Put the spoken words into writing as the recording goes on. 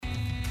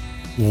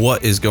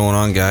What is going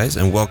on, guys,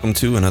 and welcome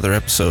to another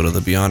episode of the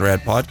Beyond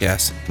Rad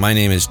podcast. My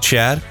name is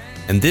Chad,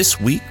 and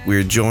this week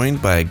we're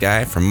joined by a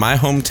guy from my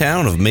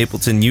hometown of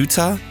Mapleton,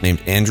 Utah,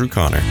 named Andrew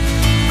Connor.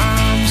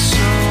 I'm so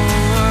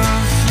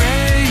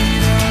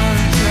afraid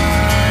of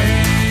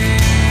dying.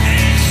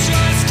 It's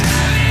just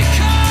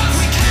chemicals,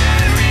 we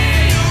can't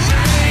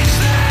rearrange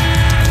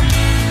them.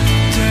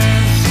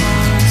 Death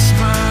haunts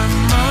my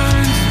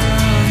mind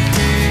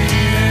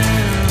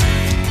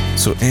repeatedly.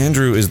 So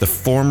Andrew is the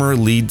former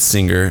lead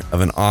singer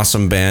of an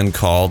awesome band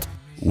called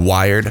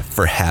Wired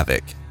for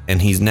Havoc,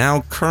 and he's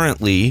now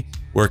currently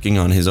working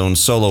on his own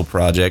solo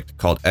project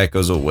called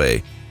Echoes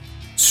Away.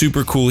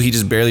 Super cool. He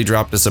just barely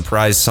dropped a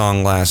surprise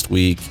song last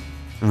week.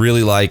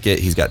 Really like it.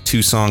 He's got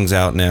 2 songs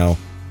out now,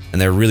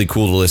 and they're really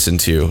cool to listen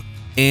to.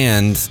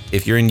 And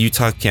if you're in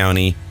Utah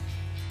County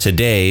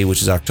today,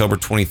 which is October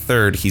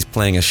 23rd, he's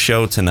playing a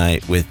show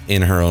tonight with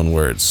In Her Own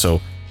Words.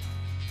 So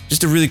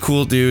just a really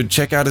cool dude.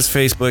 Check out his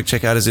Facebook,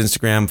 check out his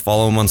Instagram,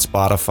 follow him on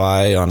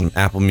Spotify, on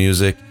Apple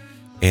Music.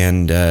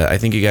 And I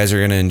think you guys are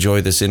going to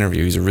enjoy this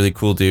interview. He's a really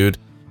cool dude.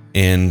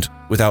 And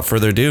without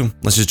further ado,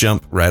 let's just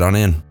jump right on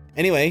in.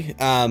 Anyway,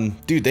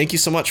 dude, thank you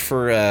so much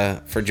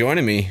for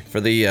joining me for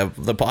the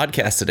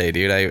podcast today,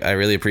 dude. I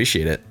really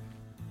appreciate it.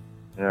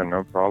 Yeah,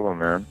 no problem,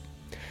 man.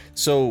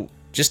 So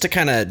just to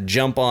kind of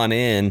jump on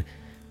in,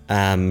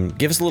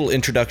 give us a little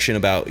introduction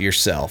about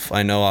yourself.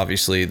 I know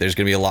obviously there's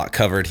going to be a lot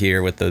covered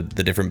here with the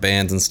different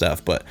bands and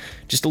stuff, but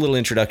just a little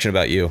introduction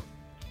about you.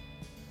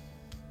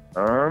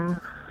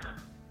 I'm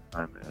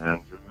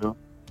Andrew.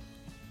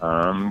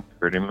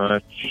 Pretty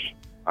much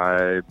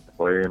I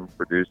play and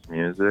produce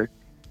music.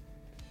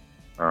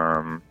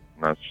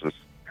 That's just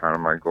kind of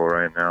my goal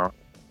right now.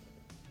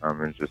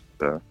 It's just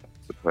to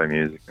play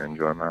music and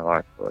enjoy my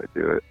life while I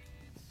do it.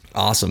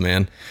 Awesome,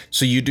 man.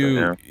 So you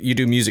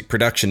do music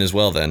production as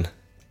well then?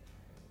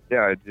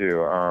 Yeah, I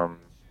do.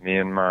 Me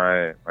and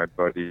my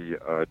buddy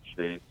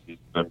Chase, he's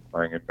been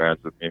playing in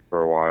bands with me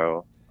for a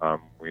while.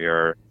 We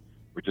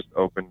just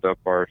opened up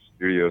our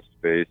studio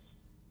space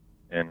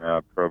in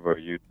Provo,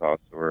 Utah,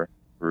 so we're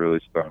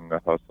really starting to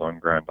hustle and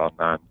grind on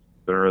that.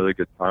 It's been a really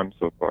good time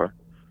so far.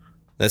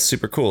 That's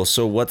super cool.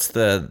 So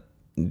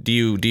do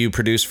you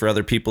produce for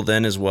other people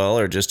then as well,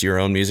 or just your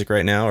own music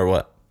right now, or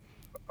what?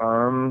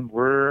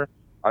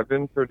 I've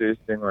been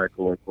producing like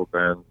local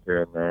bands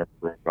here and there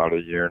for about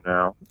a year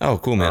now. Oh,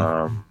 cool,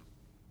 man.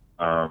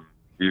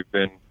 We've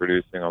been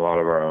producing a lot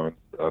of our own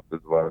stuff as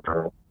well.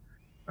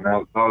 And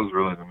that was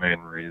really the main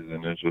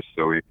reason, is just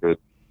so we could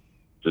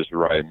just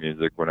write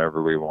music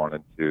whenever we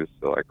wanted to.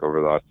 So like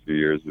over the last few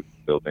years, we've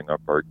been building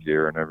up our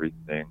gear and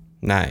everything.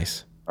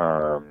 Nice.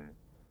 The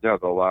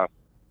last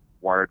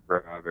Wired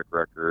for Havoc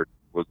record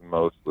was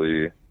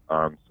mostly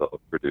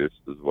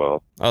self-produced as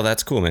well. Oh,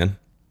 that's cool, man.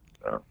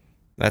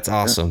 That's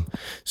awesome. Yeah.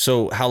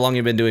 So how long have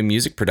you been doing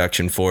music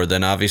production for?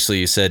 Then obviously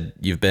you said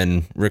you've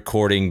been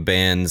recording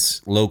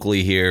bands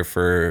locally here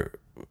for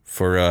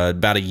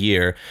about a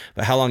year,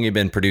 but how long have you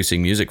been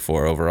producing music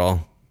for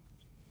overall?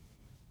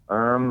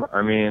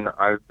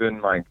 I've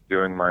been like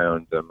doing my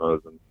own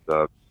demos and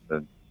stuff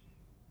since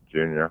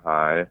junior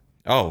high.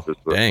 Oh,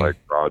 just with dang.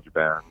 Like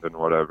GarageBand and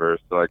whatever.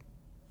 So like,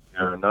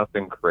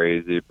 nothing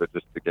crazy, but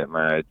just to get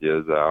my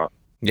ideas out.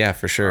 Yeah,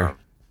 for sure.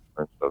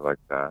 And stuff like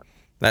that.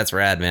 That's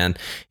rad, man.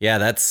 Yeah,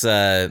 that's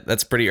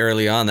pretty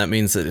early on. That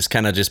means that it's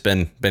kind of just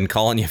been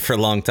calling you for a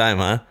long time,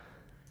 huh?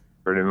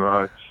 Pretty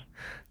much.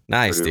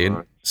 Nice, dude.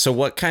 Much. So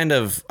what kind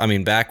of,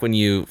 back when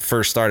you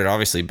first started,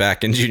 obviously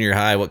back in junior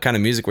high, what kind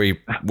of music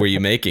were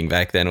you making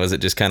back then? Was it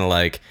just kind of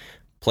like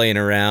playing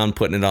around,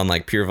 putting it on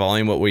like pure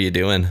volume? What were you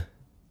doing?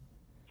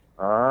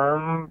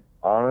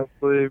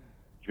 Honestly,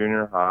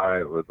 junior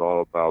high was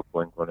all about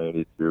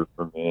Blink-182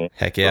 for me.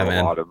 Heck yeah,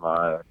 man. A lot of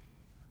my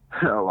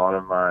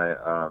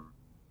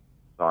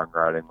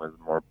songwriting was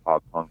more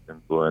pop punk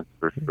influence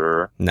for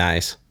sure.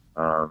 Nice.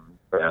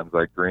 Bands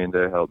like Green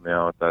Day helped me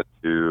out with that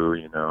too,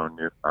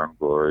 New Found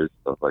Glory,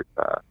 stuff like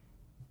that.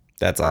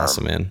 That's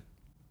awesome, man.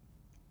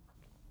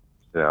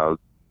 Yeah, I was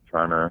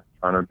trying to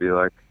be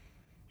like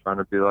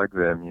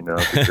them,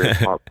 the great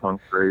pop punk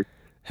race.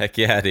 Heck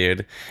yeah,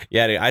 dude.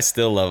 Yeah, dude, I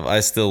still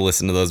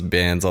listen to those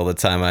bands all the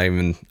time. I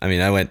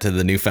went to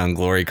the New Found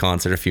Glory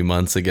concert a few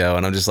months ago,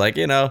 and I'm just like,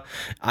 I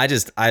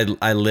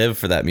live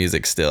for that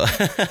music still.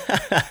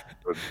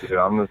 Dude,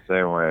 I'm the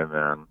same way,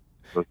 man.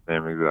 The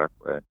same exact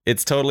way.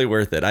 It's totally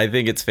worth it. I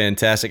think it's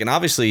fantastic. And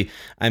obviously,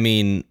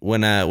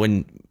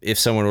 if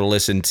someone were to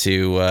listen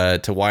to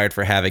Wired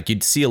for Havoc,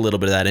 you'd see a little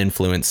bit of that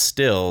influence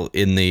still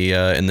in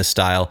the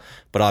style,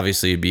 but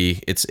obviously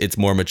it's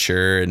more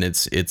mature and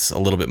it's a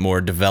little bit more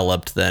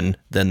developed than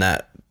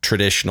that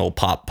traditional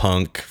pop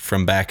punk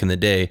from back in the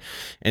day.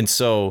 And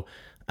so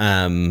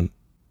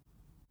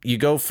you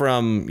go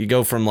from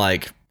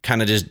like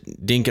kind of just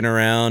dinking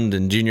around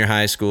in junior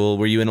high school.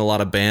 Were you in a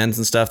lot of bands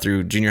and stuff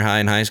through junior high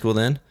and high school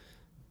then?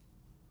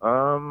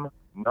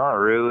 Not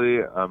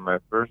really. My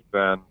first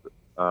band,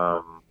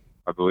 I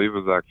believe,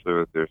 was actually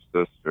with your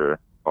sister,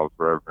 called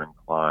Forever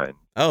Inclined.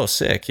 Oh,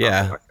 sick.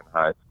 Yeah. Back in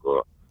high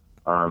school.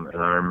 And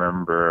I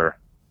remember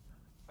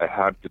I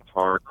had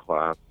guitar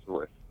class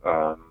with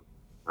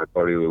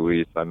buddy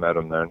Luis. I met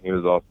him there, and he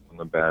was also in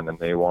the band, and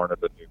they wanted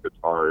a new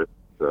guitarist.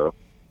 So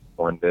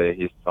one day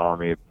he saw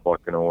me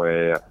plucking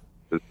away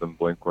to some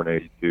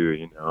Blink-182,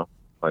 you know,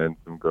 playing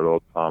some good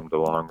old Tom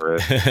DeLonge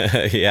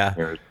riffs. Yeah.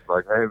 He was just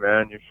like, "Hey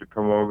man, you should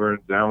come over and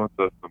jam with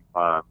us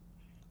sometime."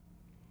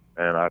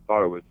 And I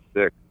thought it was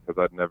sick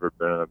because I'd never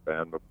been in a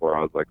band before.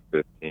 I was like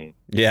 15.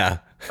 Yeah.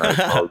 I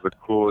thought it was the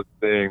coolest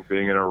thing,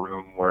 being in a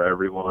room where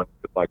everyone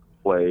could like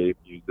play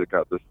music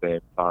at the same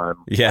time.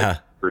 Yeah. Like,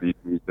 pretty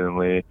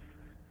decently.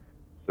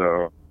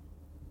 So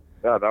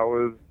yeah, that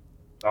was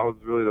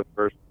really the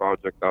first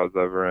project I was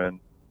ever in.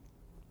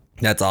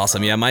 That's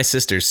awesome. Yeah, my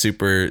sister's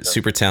super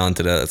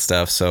talented at that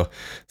stuff. So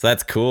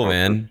that's cool,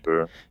 man.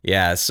 Sure.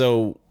 Yeah.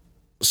 So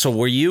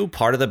were you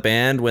part of the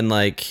band when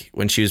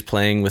she was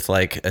playing with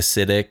like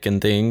Acidic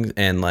and things,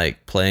 and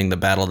like playing the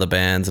Battle of the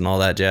Bands and all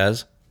that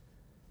jazz?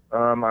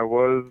 I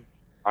was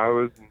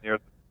near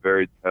the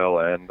very tail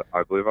end.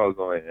 I believe I was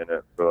only in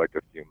it for like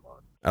a few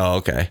months Oh,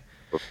 okay.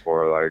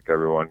 before like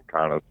everyone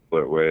kind of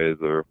split ways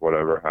or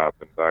whatever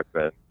happened back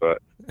then.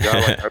 But yeah,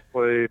 like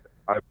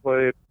I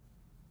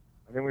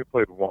think we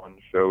played one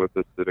show with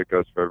Acidic,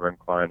 Ghost Forever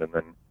Inclined, and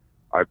then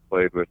I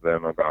played with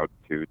them about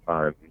 2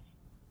 times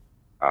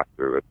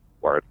after with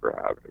Wired for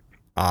Havoc.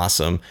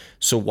 Awesome.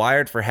 So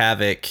Wired for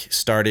Havoc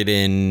started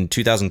in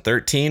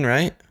 2013,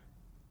 right?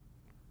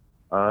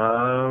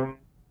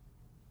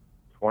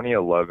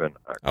 2011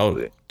 Oh,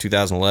 actually.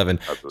 2011.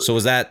 I believe. So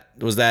was that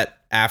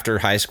after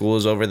high school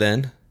was over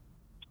then?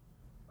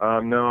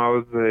 No, I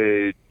was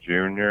a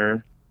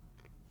junior.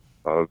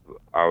 I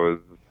was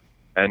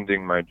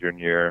ending my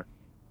junior year.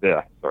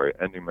 Yeah, sorry,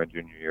 ending my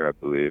junior year, I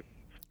believe.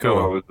 Cool.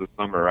 No, it was the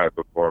summer right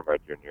before my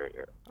junior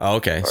year. Oh,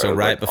 okay. Sorry, So it was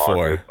right like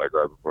before. August, like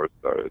right before it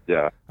started.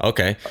 Yeah.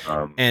 Okay.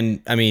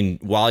 And I mean,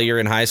 while you're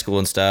in high school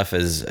and stuff,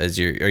 did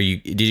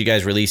you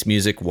guys release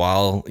music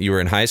while you were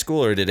in high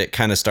school, or did it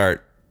kind of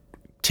start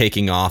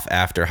taking off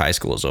after high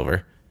school is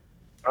over?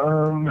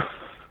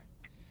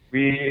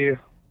 We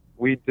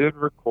did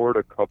record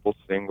a couple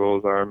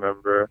singles, I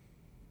remember.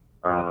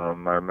 I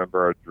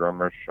remember our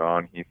drummer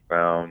Sean, he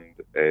found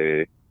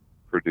a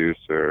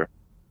producer,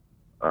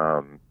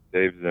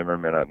 Dave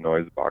Zimmerman at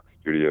Noisebox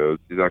Studios.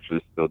 He's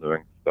actually still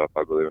doing stuff,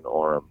 I believe, in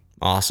Orem.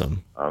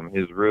 Awesome.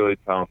 He's a really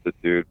talented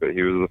dude, but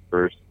he was the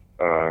first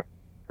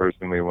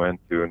person we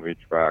went to, and we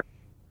tracked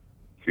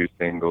 2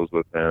 singles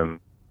with him.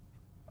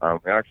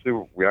 We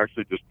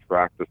actually just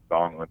tracked a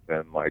song with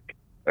him like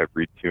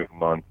every 2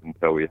 months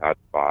until we had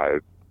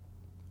 5.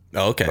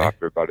 Okay. So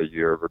after about a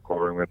year of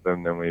recording with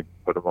him, then we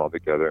put them all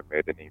together and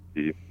made an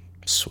EP.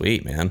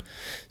 Sweet, man.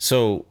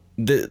 So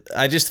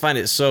I just find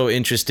it so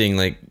interesting.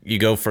 Like, you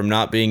go from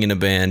not being in a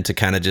band to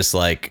kind of just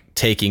like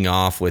taking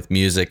off with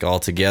music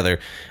altogether.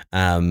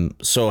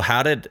 So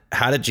how did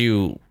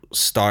you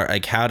start?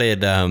 Like, how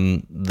did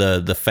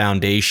the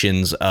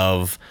foundations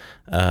of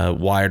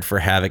Wired for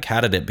Havoc, how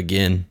did it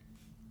begin?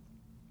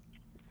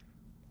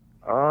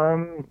 I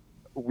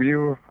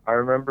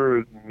remember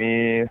it was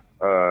me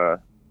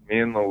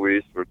and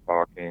Luis were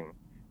talking,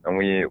 and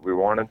we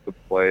wanted to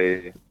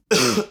play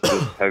just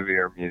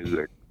heavier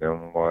music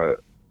than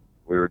what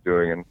we were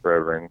doing in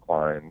Forever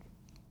Inclined.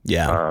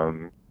 Yeah.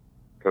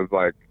 Because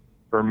like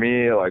for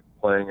me, like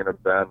playing in a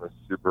band was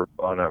super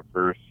fun at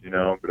first, you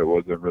know, but it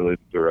wasn't really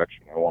the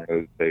direction I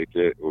wanted to take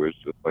it. It was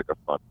just like a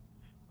fun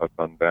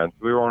band.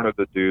 So we wanted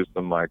to do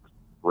some like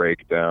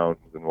breakdowns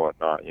and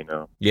whatnot, you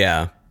know.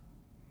 Yeah.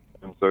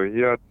 And so he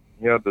had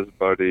this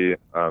buddy,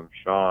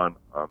 Sean,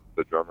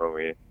 the drummer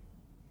we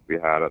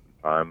had at the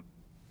time.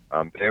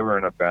 They were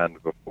in a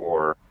band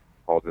before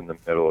called In the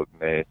Middle of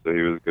May, so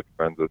he was good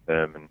friends with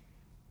him, and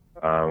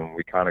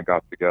we kind of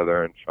got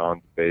together in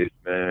Sean's basement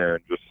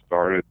and just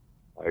started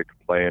like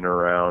playing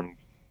around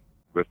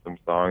with some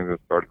songs and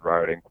started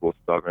writing cool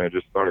stuff, and it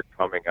just started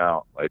coming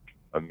out like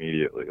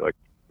immediately. Like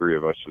 3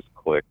 of us just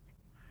clicked.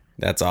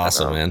 That's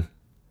awesome, man.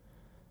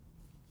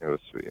 It was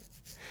sweet.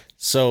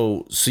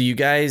 So you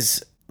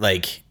guys,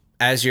 like,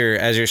 as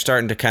you're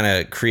starting to kind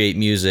of create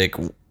music,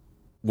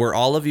 were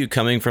all of you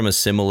coming from a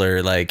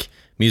similar like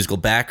musical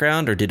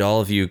background, or did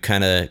all of you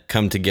kind of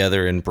come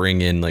together and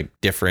bring in like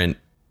different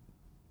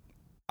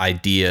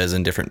ideas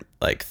and different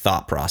like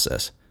thought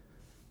process?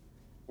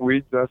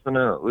 We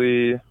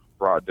definitely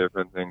brought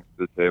different things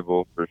to the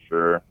table for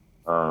sure,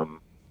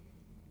 and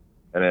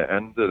it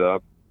ended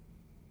up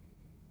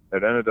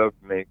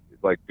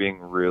being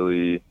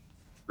really,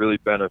 really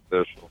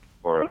beneficial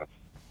for us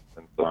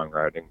in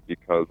songwriting,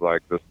 because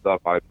like the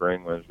stuff I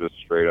bring was just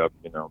straight up,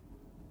 you know,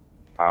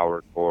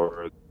 power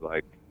chords,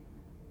 like,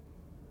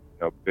 you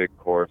know, big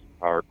chords,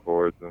 power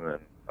chords, and then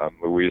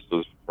Luis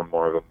was from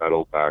more of a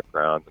metal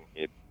background, and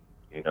he'd,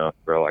 you know,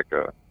 throw like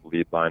a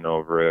lead line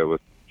over it with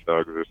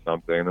chugs or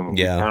something, and then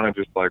we kind of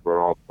just like would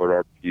all put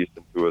our piece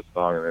into a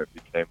song, and it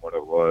became what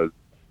it was.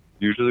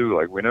 Usually,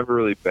 like, we never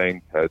really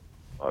banged heads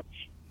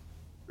much.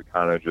 We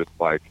kind of just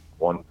like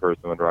one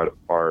person would write a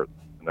part,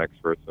 the next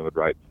person would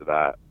write to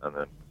that, and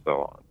then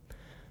so on.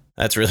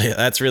 That's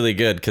really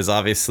good, because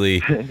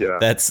obviously Yeah.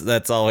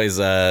 that's always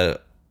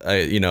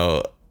you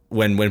know,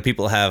 when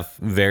people have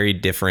very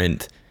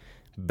different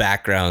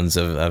backgrounds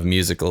of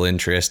musical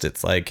interest,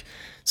 it's like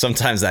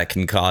sometimes that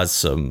can cause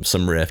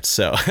some rifts.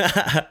 So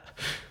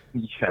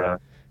Yeah.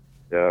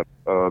 Yeah.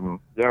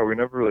 Yeah, we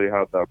never really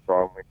had that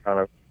problem. We kind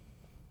of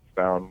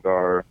found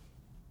our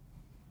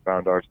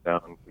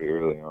sound pretty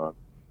early on,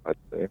 I'd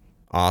say.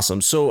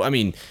 awesome. So I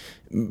mean,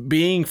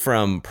 being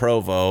from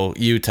Provo,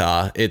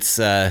 Utah, it's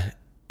a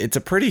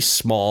pretty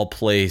small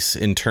place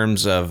in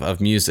terms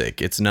of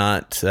music. It's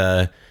not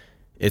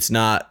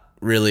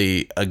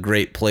really a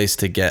great place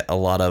to get a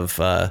lot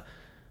of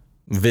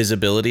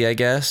visibility, I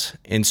guess.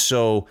 And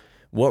so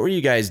what were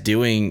you guys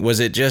doing? Was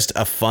it just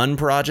a fun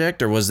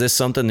project, or was this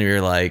something that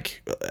you're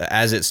like,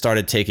 as it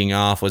started taking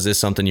off, was this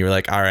something you were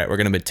like, all right, we're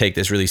going to take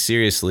this really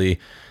seriously?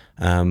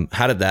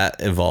 How did that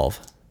evolve?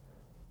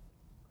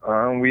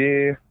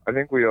 I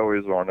think we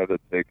always wanted to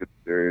take it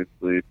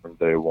seriously from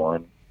day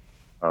one.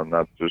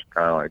 That's just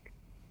kind of like,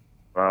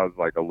 when I was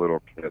like a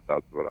little kid,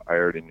 that's what I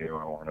already knew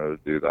I wanted to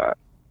do that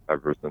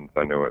ever since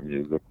I knew what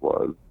music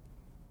was.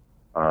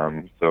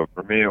 So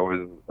for me, it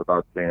was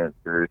about taking it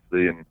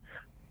seriously, and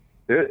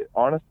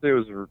honestly,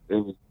 it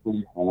was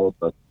pretty cool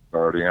that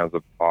starting as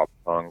a pop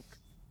punk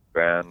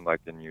band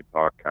like in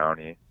Utah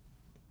County,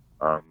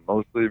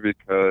 mostly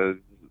because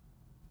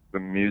the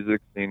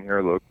music scene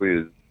here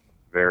locally is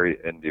very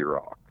indie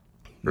rock.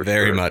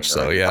 Very much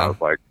so, yeah. It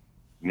was like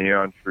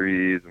Neon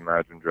Trees,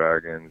 Imagine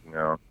Dragons,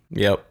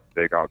 Yep.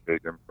 they got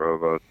big in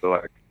Provo. So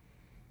like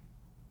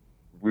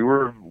we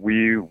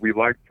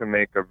like to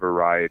make a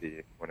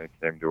variety when it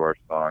came to our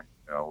songs.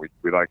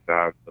 We like to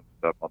have some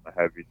stuff on the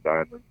heavy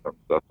side and some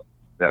stuff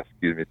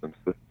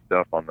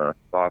on the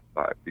soft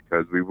side,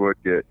 because we would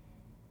get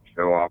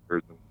show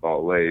offers in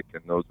Salt Lake,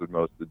 and those would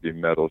mostly be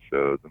metal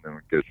shows, and then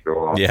we'd get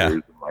show offers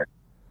in like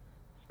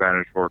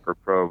Spanish Fork or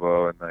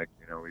Provo, and like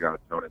we got to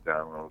tone it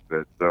down a little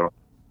bit. So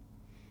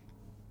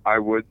I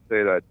would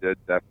say that did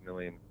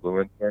definitely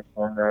influence our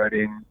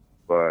songwriting,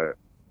 but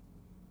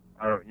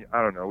I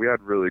don't know. We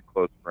had really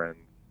close friends,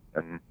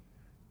 and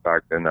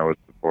back then that would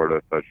support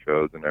us at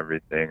shows and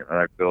everything. And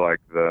I feel like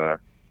the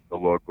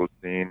local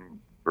scene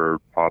for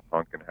pop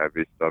punk and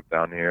heavy stuff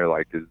down here,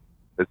 like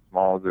as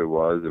small as it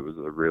was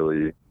a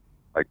really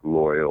like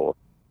loyal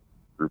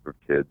group of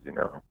kids,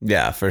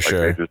 Yeah, for like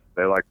sure.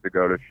 They like to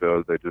go to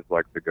shows. They just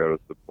like to go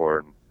to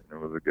support, and it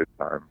was a good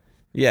time.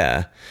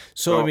 Yeah.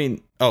 So I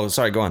mean,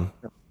 sorry, go on.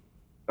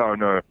 Oh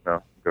no,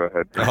 go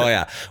ahead. Oh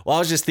yeah. Well, I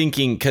was just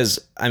thinking, because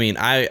I mean,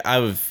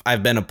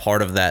 I've been a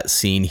part of that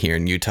scene here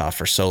in Utah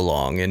for so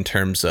long, in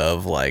terms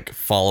of like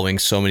following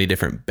so many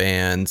different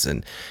bands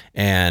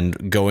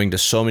and going to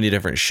so many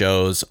different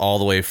shows, all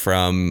the way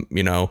from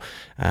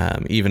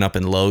even up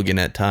in Logan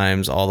at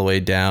times, all the way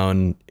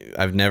down.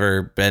 I've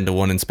never been to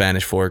one in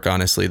Spanish Fork,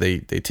 honestly. They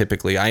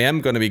typically. I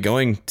am going to be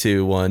going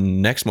to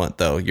one next month,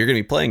 though. You're going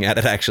to be playing at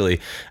it,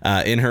 actually,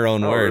 in her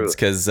own words,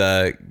 because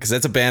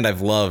that's a band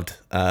I've loved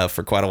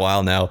for quite a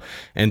while now.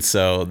 And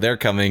so they're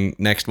coming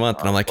next month,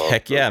 and I'm like,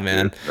 heck yeah,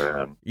 man.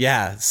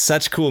 Yeah,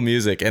 such cool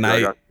music. And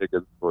I got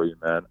tickets for you,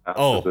 man.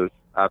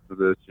 After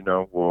this,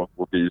 we'll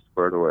get you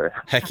squared away.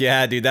 Heck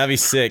yeah, dude, that'd be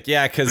sick.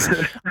 Yeah, because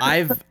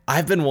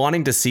I've been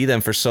wanting to see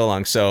them for so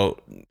long. So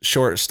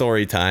short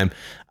story time.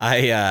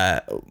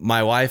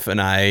 My wife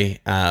and I,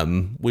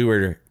 we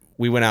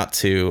went out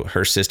to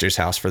her sister's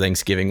house for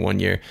Thanksgiving one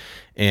year,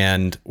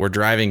 and we're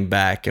driving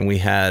back, and we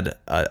had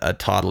our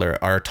toddler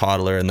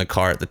in the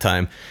car at the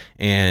time,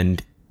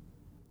 and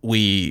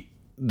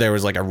there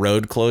was like a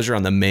road closure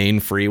on the main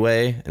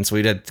freeway, and so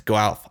we had to go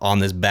out on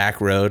this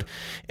back road,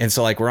 and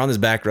so like we're on this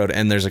back road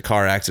and there's a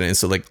car accident, and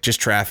so like just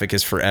traffic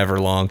is forever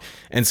long,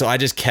 and so I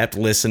just kept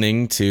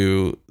listening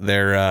to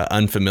their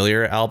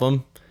Unfamiliar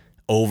album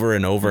over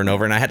and over and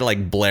over, and I had to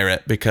like blare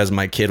it because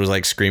my kid was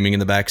like screaming in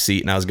the back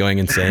seat and I was going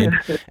insane.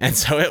 And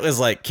so it was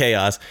like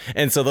chaos,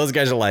 and so those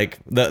guys are like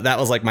that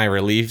was like my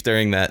relief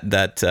during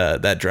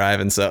that drive,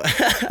 and so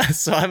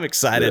so I'm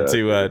excited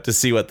to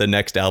see what the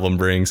next album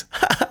brings.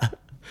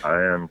 I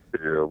am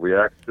too. We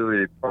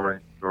actually, funny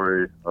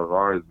story of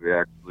ours, we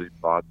actually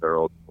bought their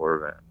old tour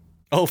van.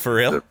 Oh, for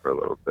real? For a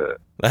little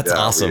bit. That's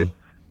awesome.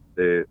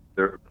 They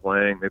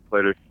played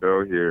a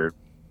show here,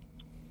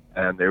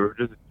 and they were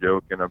just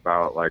joking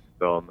about like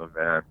selling the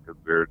van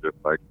because we were just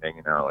like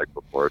hanging out like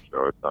before a show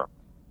or something.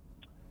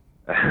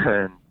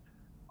 And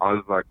I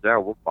was like, yeah,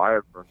 we'll buy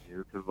it from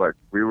you, because like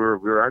we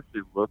were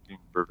actually looking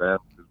for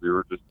vans because we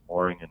were just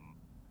touring in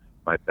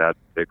my dad's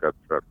pickup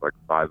truck, like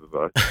 5 of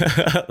us.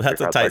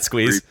 That's a tight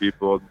squeeze. 3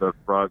 people in the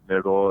front,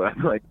 middle,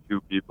 and like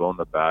 2 people in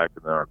the back,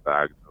 and then our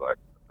bags were like.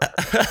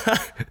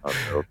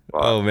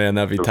 Oh man,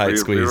 that'd be tight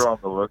squeeze. We were on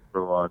the look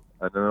for one,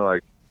 and then they're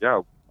like,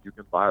 "Yeah, you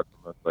can buy it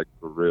from us like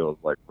for real,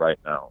 like right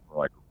now." We're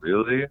like,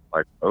 "Really?"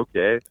 Like,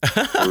 okay.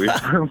 So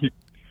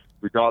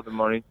we got the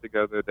money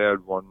together. They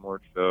had one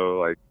more show,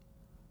 like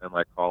in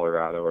like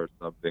Colorado or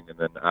something, and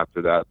then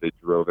after that, they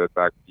drove it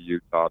back to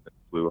Utah and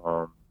flew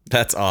home.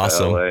 That's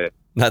awesome. LA.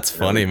 That's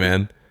funny,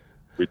 man.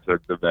 We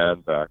took the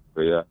van back,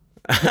 but yeah.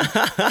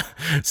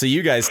 So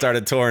you guys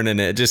started touring,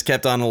 and it just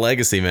kept on a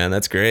legacy, man.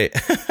 That's great.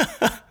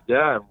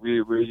 Yeah,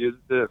 we used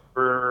it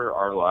for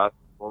our last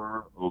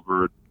tour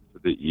over to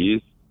the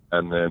east,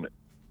 and then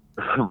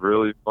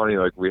really funny,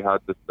 like we had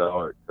to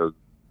sell it because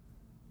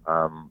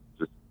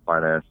just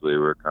financially we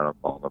were kind of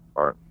falling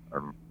apart.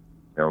 You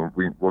know,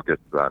 we'll get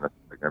to that in a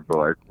second, but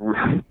like we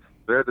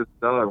had to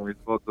sell it, and we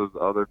sold those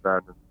other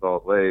band in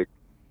Salt Lake,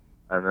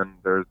 and then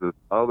there's this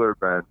other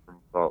band from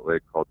Salt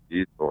Lake called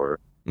Detour.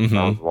 Mm-hmm.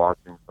 I was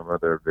watching some of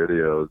their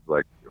videos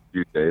like a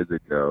few days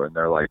ago, and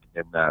they're like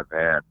in that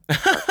van.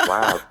 Like,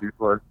 wow,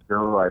 people are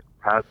still like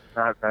passing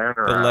that van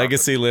The around.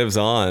 legacy lives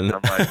on.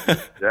 I'm like,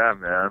 yeah,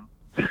 man.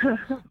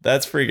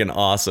 That's freaking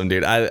awesome,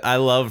 dude. I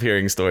love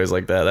hearing stories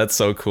like that. That's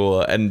so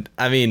cool. And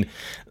I mean,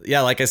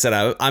 yeah, like I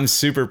said, I'm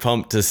super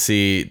pumped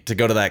to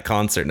go to that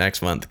concert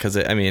next month, because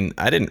I mean,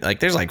 I didn't like,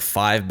 there's like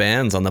 5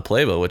 bands on the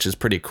playbill, which is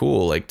pretty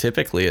cool. Like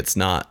typically it's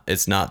not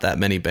that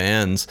many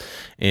bands,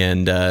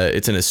 and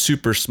it's in a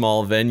super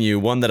small venue,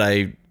 one that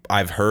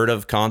I've heard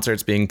of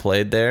concerts being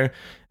played there.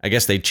 I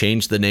guess they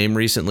changed the name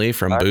recently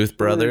from Actually, Booth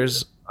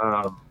Brothers.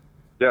 Yeah,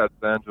 it's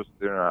Andrews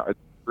Theater. It's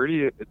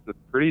a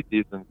pretty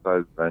decent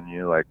sized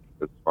venue, like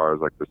as far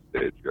as like the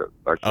stage goes.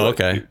 It's actually,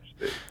 Okay. a huge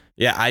stage.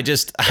 Yeah, I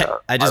just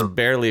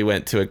barely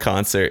went to a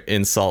concert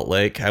in Salt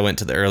Lake. I went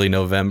to the early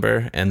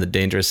November and the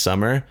Dangerous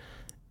Summer,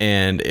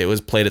 and it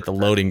was played at the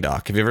Loading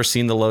Dock. Have you ever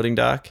seen the Loading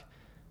Dock?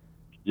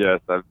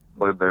 Yes, I've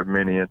played there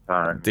many a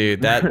time.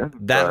 Dude, that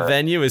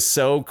venue is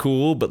so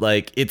cool, but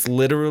like it's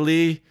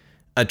literally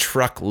a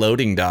truck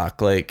loading dock.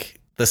 Like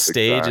the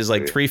stage is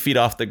like Exactly. 3 feet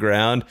off the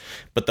ground,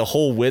 but the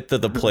whole width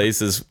of the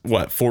place is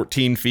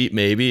 14 feet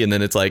maybe, and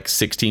then it's like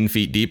 16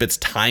 feet deep. It's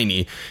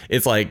tiny.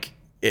 It's like,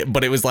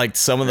 but it was like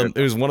it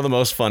was one of the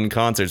most fun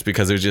concerts,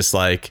 because it was just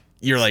like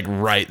you're like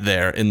right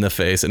there in the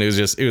face, and it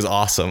was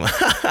awesome.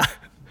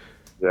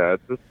 Yeah,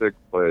 it's a sick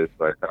place.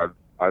 Like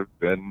I've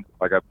been,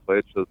 like I've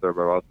played shows there,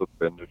 but I've also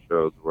been to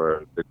shows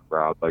where the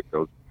crowd like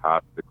goes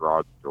past the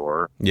garage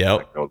door. Yep.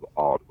 Like goes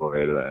all the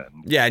way to the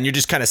end. Yeah, and you're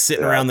just kind of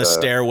sitting Yeah, around the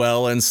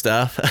stairwell and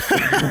stuff.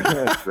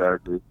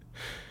 Exactly.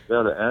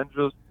 Yeah, the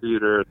Andros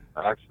Theater is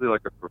actually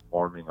like a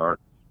performing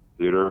arts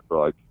theater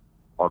for like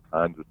all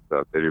kinds of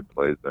stuff. They do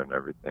plays there and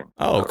everything.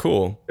 Oh, So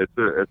cool. It's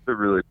a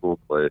really cool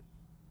place.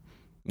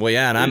 Well,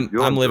 yeah, and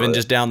You'll I'm enjoy living it.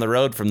 just down the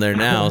road from there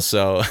now,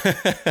 so.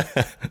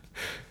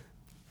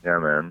 Yeah,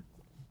 man.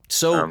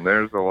 So.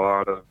 There's a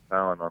lot of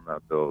talent on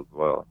that bill as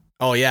well.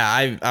 Oh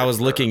yeah, I was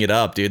looking it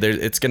up, dude.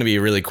 It's going to be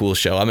a really cool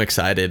show. I'm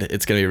excited.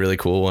 It's going to be a really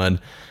cool one.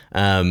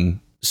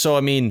 So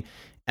I mean,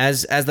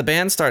 as the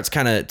band starts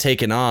kind of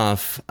taking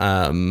off,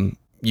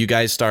 you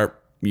guys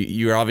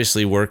you're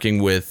obviously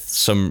working with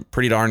some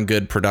pretty darn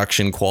good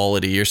production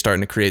quality. You're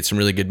starting to create some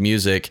really good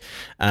music,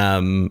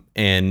 and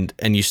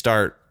you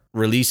start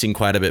releasing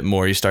quite a bit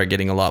more. You start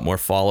getting a lot more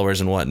followers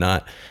and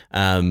whatnot.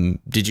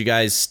 Did you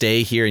guys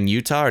stay here in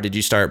Utah, or did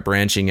you start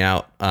branching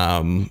out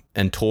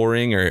and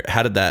touring, or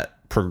how did that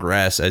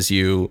progress as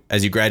you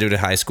graduated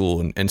high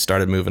school and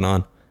started moving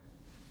on?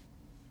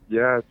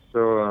 Yeah,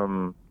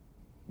 so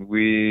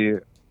we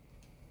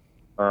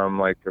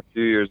like a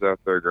few years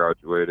after I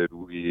graduated,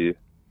 we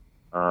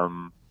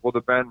well, the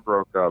band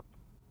broke up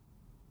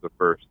the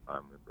first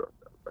time we broke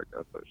up, I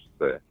guess I should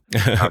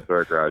say,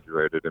 after I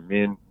graduated. And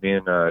me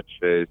and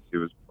Chase, he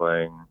was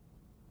playing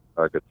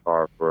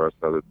guitar for us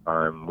at the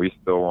time. We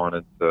still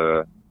wanted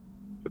to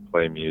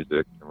play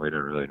music, and we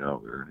didn't really know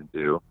what we were going to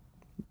do.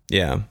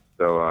 Yeah.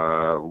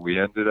 So we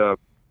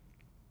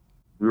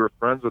were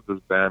friends with this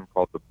band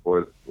called The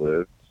Boy That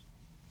Lives,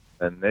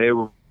 and they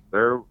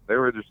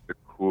were just the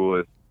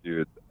coolest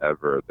dudes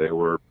ever. They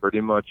were pretty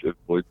much if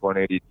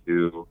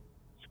Blink-182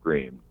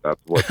 screamed.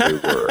 That's what they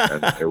were,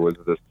 and it was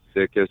the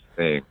sickest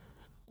thing.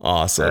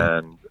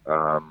 Awesome.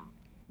 And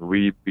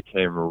we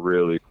became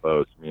really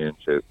close. Me and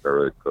Chase got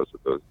really close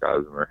with those guys,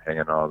 and we're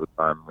hanging all the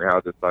time. We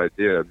had this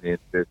idea. Me and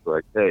Chase were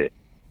like, hey,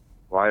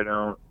 why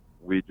don't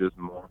we just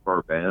morph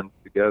our bands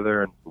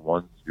together into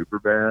one super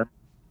band,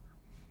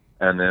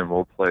 and then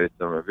we'll play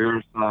some of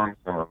your songs,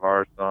 some of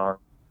our songs.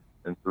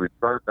 And so we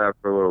tried that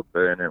for a little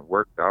bit, and it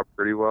worked out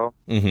pretty well.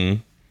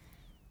 Mm-hmm.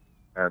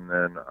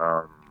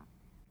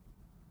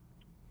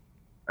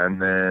 And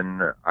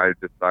then I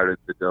decided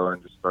to go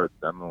and just start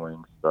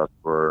demoing stuff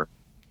for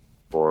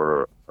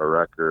a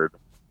record.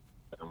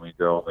 And we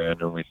go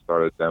in and we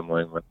started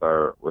demoing with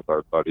our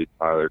buddy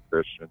Tyler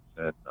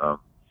Christensen.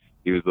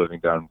 He was living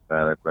down in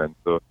Santa Clara,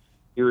 so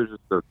he was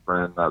just a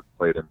friend that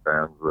played in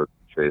bands with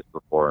Chase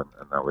before,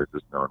 and that we've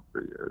just known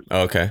for years.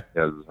 Okay. He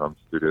has his home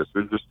studio.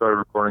 So we just started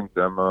recording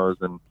demos,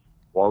 and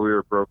while we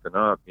were broken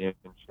up, me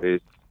and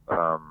Chase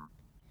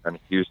and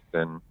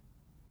Houston,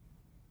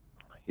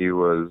 he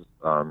was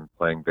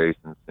playing bass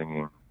and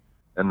singing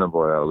in The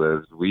Boy That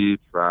Lives. We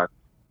tracked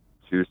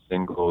 2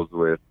 singles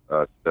with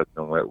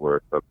Stetson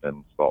Whitworth up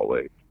in Salt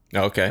Lake.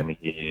 Okay. And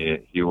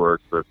he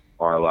worked with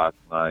Our Last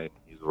Night.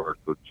 He's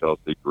worked with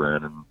Chelsea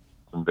Grin and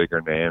some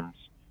bigger names.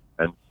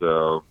 And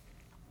so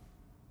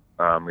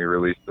we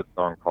released a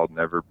song called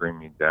Never Bring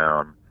Me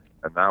Down.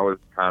 And that was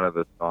kind of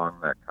the song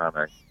that kind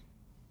of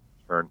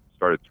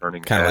started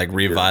turning Kind of heads like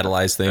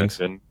revitalize things.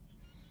 and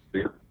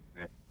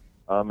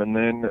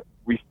then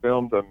we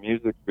filmed a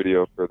music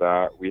video for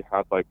that. We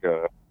had like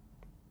a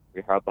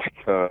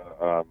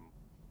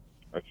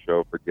show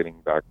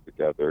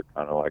together,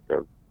 kind of like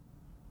a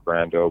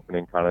grand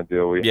opening kind of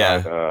deal. We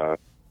Yeah. had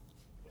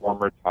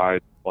former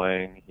Tide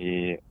playing.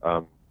 They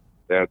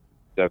had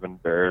Devin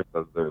Barris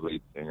as their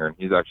lead singer, and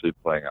he's actually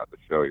playing at the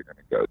show you're going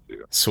to go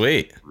to.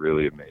 Sweet.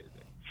 Really amazing.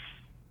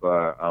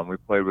 But we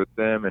played with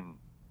them,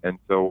 and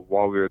so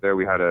while we were there,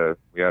 we had a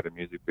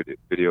music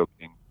video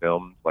being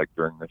filmed like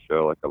during the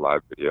show, like a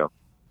live video,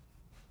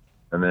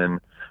 and then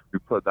we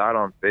put that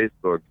on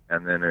Facebook,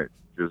 and then it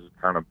just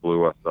kind of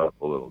blew us up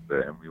a little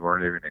bit, and we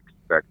weren't even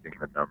expecting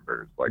the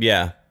numbers. Like,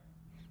 Yeah.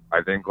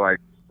 I think like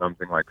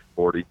something like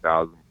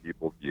 40,000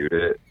 people viewed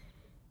it.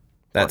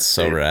 That's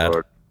so on rad.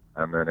 Facebook,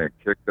 and then it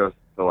kicked us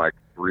to like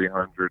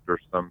 300 or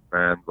some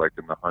fans, like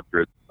in the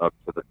hundreds, up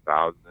to the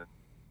 1,000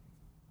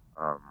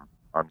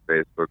 on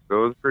Facebook.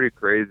 So it was pretty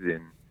crazy,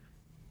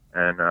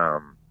 and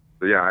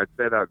so yeah, I'd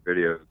say that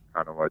video is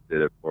kind of what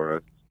did it for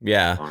us,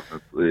 Yeah.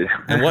 honestly.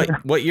 And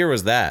what year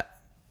was that?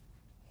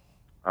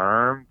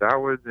 That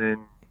was in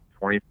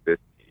 2015.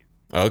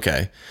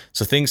 Okay.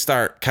 So things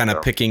start kind of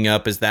Yeah. picking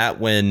up. Is that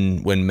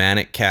when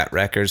Manic Cat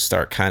Records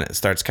starts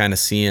kind of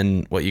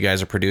seeing what you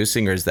guys are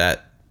producing, or is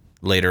that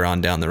later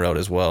on down the road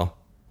as well?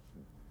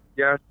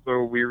 Yeah,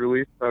 so we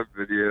released that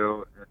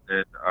video, and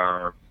then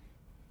a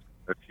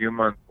few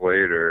months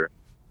later,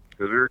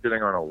 because we were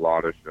getting on a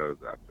lot of shows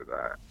after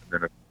that, and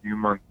then a few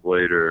months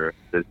later,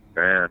 this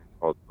band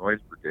called Noise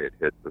Brigade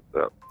hits us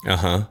up,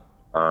 Uh-huh.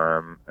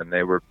 and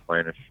they were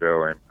playing a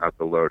show at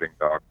the loading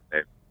dock,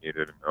 and they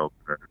needed an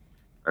opener,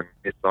 and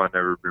they saw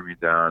Never Bring Me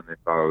Down. They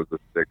thought it was a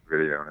sick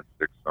video and a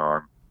sick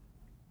song,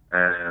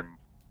 and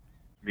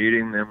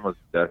meeting them was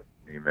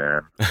destiny,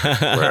 man.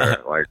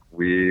 Where like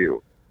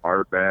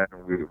our band,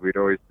 we'd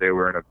always say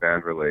we're in a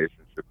band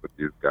relationship with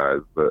these guys,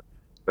 but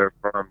they're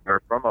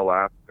from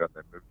Alaska, and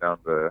they moved down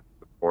to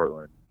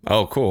Portland.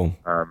 Oh, cool.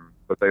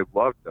 But they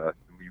loved us,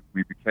 and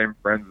we became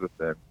friends with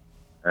them,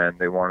 and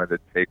they wanted to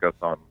take us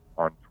on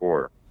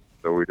tour.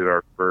 So we did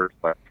our first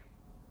like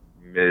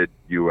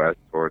mid-U.S.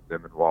 tour with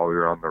them, and while we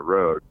were on the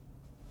road,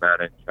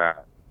 Matt and Chad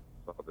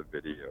saw the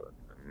video,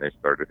 and they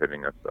started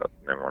hitting us up,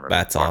 and they wanted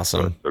That's to talk to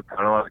awesome. us. So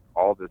kind of like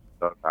all this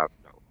stuff happened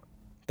at once.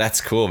 That's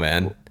cool,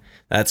 man.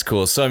 That's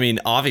cool. So I mean,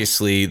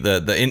 obviously,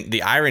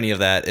 the irony of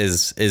that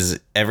is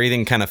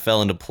everything kind of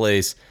fell into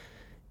place,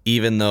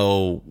 even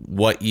though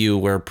what you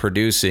were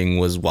producing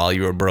was while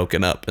you were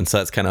broken up, and so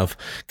that's kind of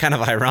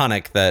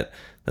ironic that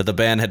the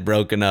band had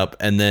broken up,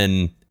 and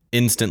then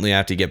instantly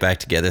after you get back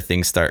together,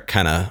 things start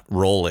kind of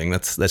rolling.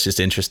 That's just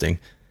interesting.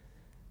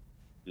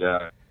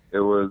 Yeah, it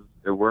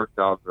worked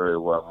out very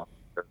well.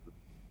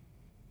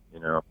 You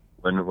know,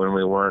 when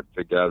we weren't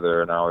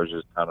together and I was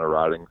just kind of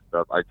writing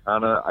stuff, I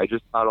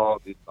just had all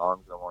of these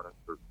songs I wanted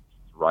to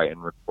write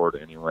and record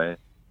anyway.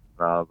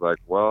 And I was like,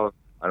 well, if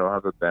I don't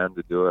have a band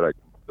to do it, I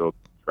can still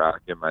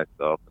track it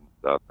myself and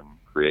stuff and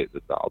create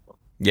this album.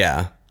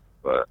 Yeah.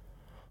 But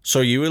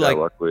So you were like,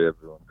 luckily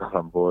everyone got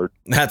on board.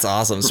 that's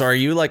awesome. So are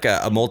you like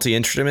a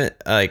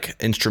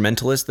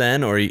instrumentalist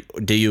then, or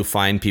do you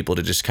find people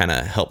to just kind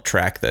of help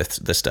track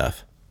the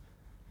stuff?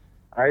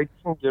 I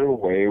can get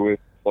away with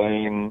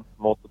playing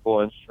multiple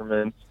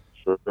instruments,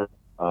 sure.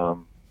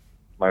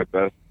 My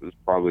best is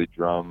probably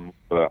drums,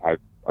 but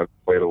I've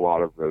played a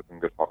lot of rhythm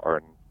guitar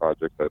in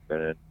projects I've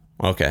been in.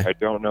 Okay. I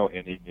don't know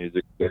any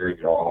music theory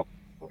at all.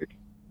 Like,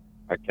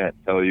 I can't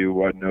tell you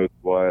what notes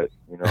what.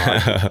 You know, I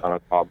just kind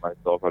of taught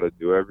myself how to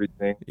do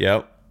everything.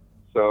 Yep.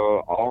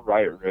 So I'll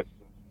write riffs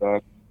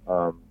and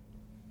stuff,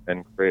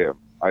 and create.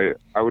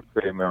 I would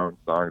create my own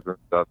songs and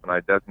stuff, and I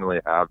definitely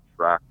have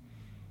tracked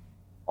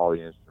all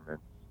the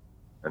instruments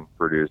and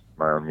produced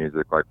my own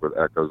music, like with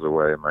Echoes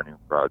Away, my new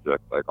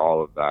project, like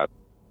all of that.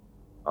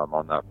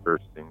 On that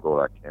first single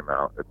that came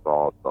out, it's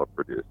all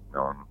self-produced.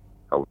 No one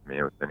helped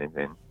me with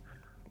anything.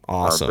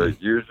 Awesome.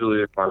 But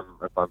usually, if I'm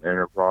in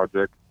a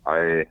project,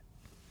 I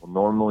will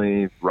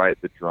normally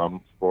write the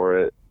drums for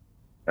it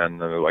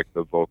and the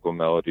vocal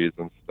melodies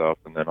and stuff,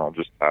 and then I'll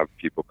just have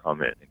people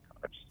come in and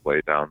kind of just lay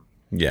down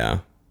Yeah.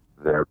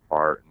 their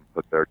part and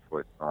put their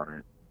twist on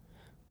it.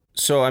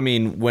 So I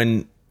mean,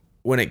 when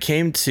it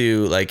came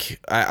to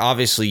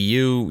obviously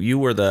you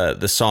were the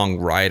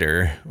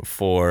songwriter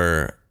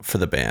for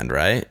the band,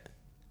 right?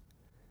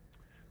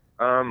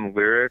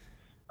 Lyrics,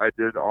 I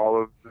did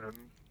all of them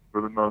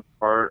for the most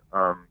part,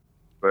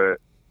 but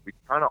we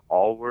kind of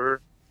all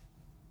were,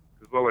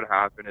 because what would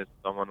happen is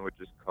someone would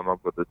just come up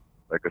with a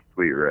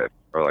sweet riff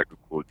or like a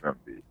cool drum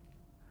beat,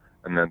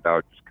 and then that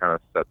would just kind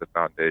of set the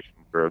foundation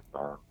for a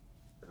song,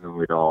 and then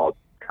we'd all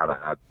kind of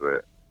add to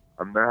it.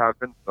 There have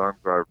been songs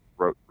where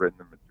I've written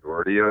the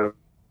majority of,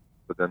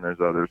 but then there's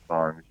other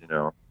songs,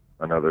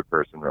 another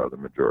person wrote the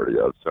majority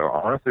of. So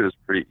honestly, it was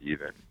pretty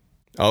even,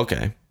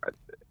 Okay. I'd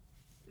say.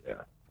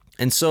 Yeah.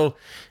 And so,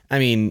 I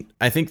mean,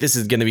 I think this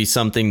is going to be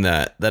something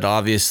that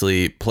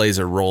obviously plays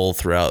a role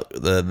throughout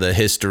the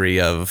history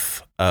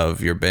of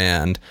your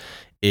band,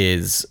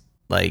 is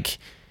like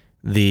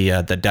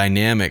the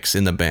dynamics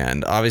in the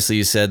band. Obviously,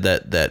 you said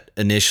that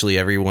initially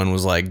everyone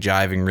was like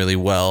jiving really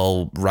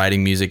well,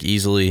 writing music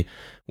easily.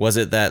 Was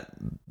it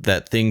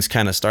that things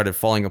kind of started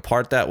falling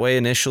apart that way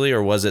initially,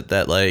 or was it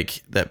that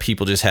like that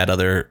people just had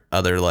other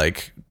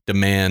like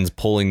demands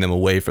pulling them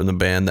away from the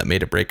band that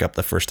made it break up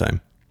the first time?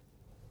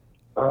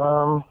 It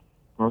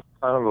was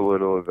kind of a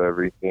little of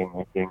everything.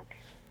 I think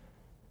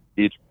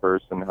each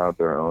person had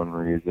their own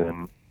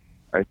reason.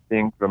 I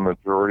think the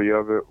majority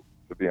of it,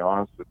 to be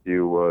honest with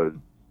you, was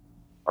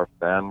our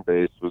fan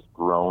base was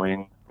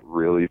growing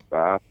really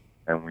fast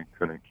and we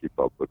couldn't keep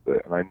up with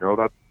it. And I know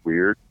that's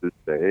weird to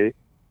say,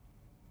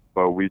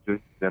 but we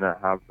just didn't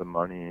have the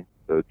money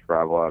to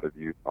travel out of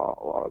Utah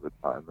a lot of the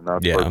time. And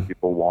that's where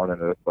people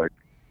wanted us. Like,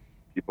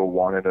 people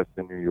wanted us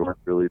in New York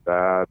really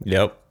bad.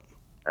 Yep.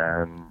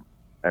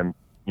 And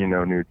you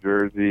know, New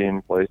Jersey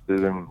and places,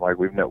 and like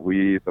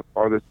the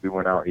farthest we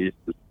went out east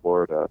is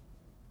Florida.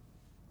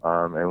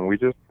 And we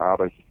just had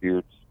a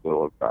huge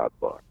spill of bad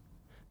luck.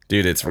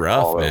 Dude, it's like,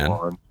 rough,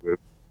 man.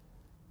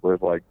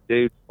 With like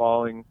dates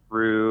falling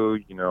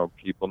through, you know,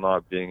 people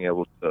not being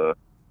able to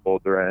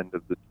hold their end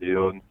of the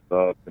deal and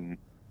stuff, and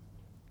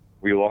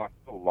we lost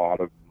a lot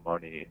of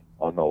money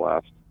on the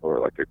last tour,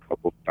 like a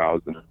couple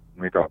thousand.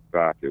 When we got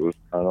back, it was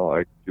kind of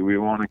like, do we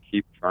want to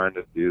keep trying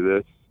to do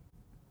this?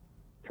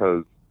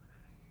 Because,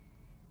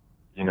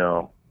 you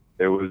know,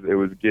 it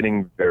was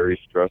getting very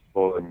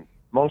stressful, and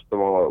most of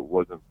all, it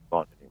wasn't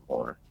fun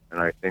anymore. And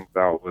I think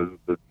that was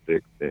the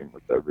big thing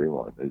with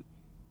everyone, is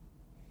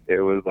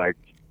it was like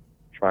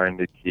trying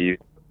to keep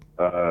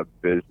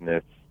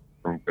business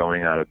from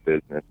going out of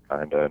business,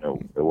 kind of.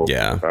 And it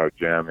wasn't about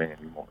jamming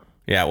anymore.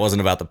 Yeah, it wasn't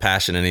about the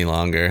passion any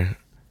longer.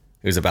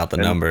 It was about the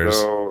numbers.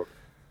 So,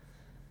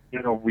 you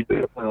know, we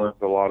definitely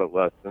learned a lot of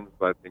lessons,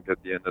 but I think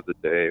at the end of the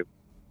day,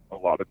 a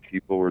lot of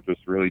people were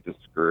just really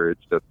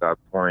discouraged at that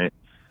point.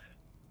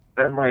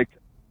 And, like,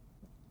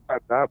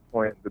 at that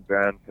point, the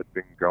band had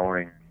been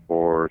going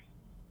for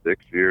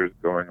 6 years,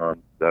 going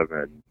on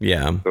 7.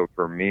 Yeah. So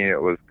for me, it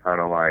was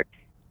kind of like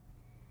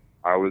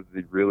I was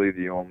really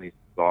the only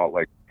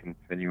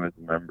continuous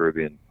member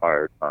the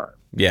entire time.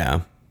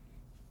 Yeah.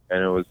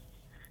 And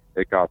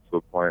it got to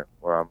a point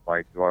where I'm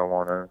like, do I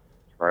want to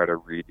try to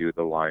redo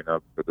the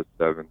lineup for the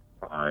 7th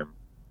time?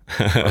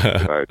 Or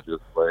should I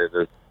just lay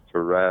this to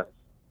rest,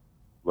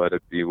 let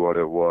it be what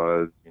it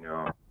was? You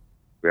know,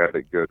 we had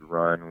a good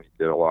run. We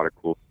did a lot of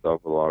cool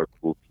stuff with a lot of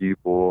cool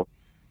people.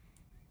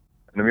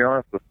 And to be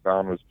honest, the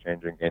sound was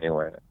changing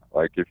anyway.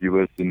 Like, if you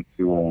listen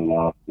to our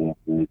last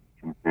record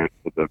compared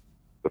to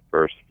the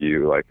first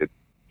few, like, it's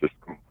just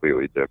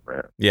completely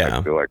different. Yeah.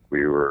 I feel like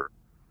we were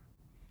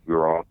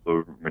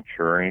also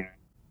maturing.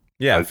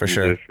 Yeah, as for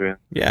musicians. sure.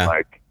 Yeah.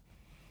 Like,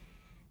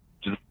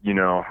 just, you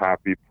know,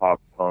 happy pop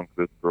punk,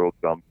 this girl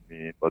dumped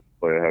me, let's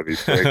play a heavy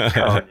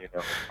breakdown, you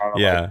know.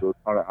 Yeah. Like, we're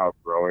kind of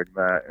outgrowing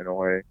that in a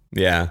way.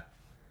 Yeah.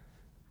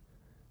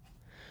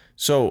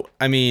 So,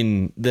 I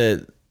mean,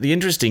 the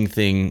interesting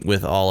thing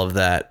with all of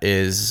that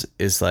is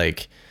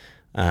like,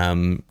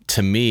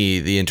 to me,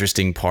 the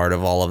interesting part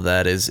of all of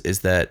that is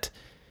that,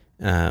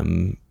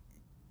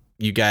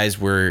 you guys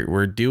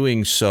were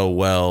doing so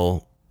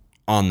well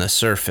on the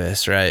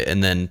surface, right?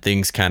 And then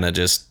things kind of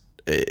just,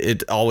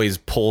 it always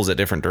pulls at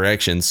different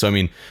directions. So, I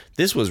mean,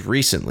 this was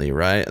recently,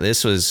 right?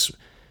 This was,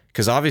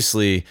 because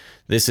obviously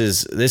this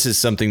is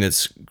something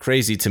that's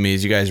crazy to me,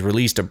 is you guys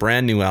released a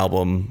brand new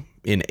album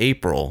in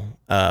April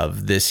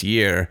of this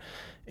year.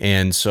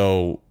 And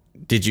so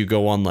did you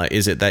go on, like,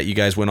 is it that you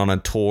guys went on a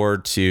tour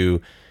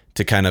to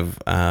kind of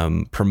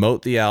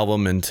promote the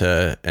album and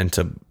to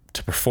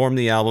perform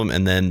the album,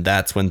 and then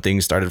that's when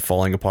things started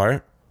falling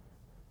apart?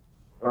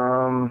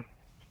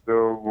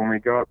 So when we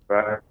got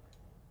back,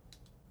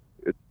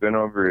 it's been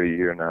over a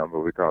year now, but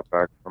we got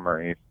back from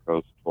our East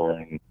Coast tour,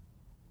 and,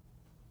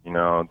 you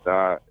know,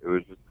 that it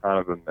was just kind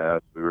of a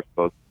mess. We were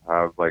supposed to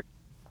have like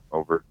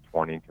over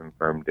 20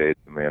 confirmed dates,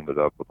 and we ended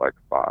up with like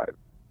 5.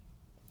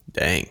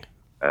 Dang.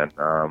 And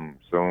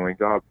so when we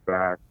got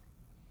back,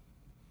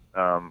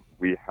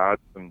 we had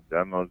some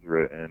demos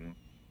written,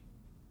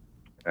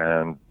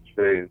 and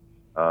Chase,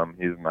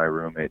 he's my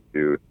roommate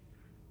too,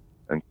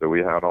 and so we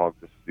had all of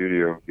the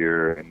studio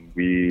here, and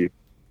we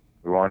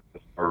wanted to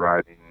start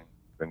writing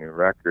the new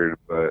record,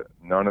 but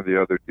none of the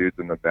other dudes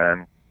in the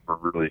band were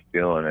really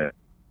feeling it,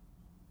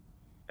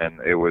 and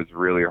it was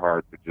really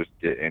hard to just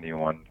get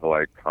anyone to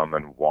like come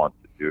and want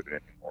to do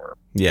it anymore.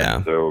 Yeah.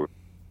 And so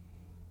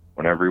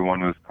when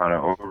everyone was kind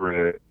of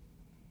over it,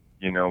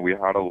 you know, we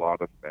had a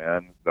lot of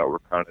fans that were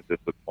kind of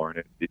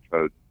disappointed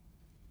because,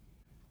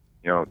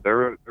 you know,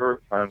 there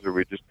were times where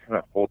we just kind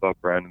of hold up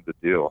our end of the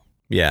deal.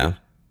 Yeah.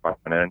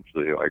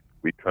 Financially, like,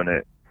 we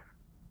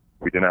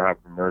didn't have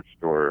a merch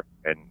store,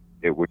 and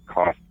it would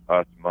cost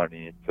us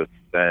money to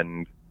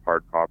send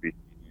hard copy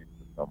CDs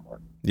to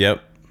someone.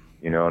 Yep.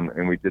 You know,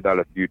 and we did that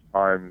a few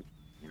times,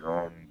 you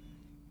know,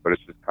 but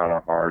it's just kind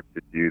of hard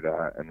to do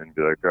that and then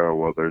be like, oh,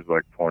 well, there's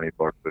like $20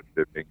 of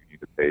shipping you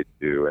need to pay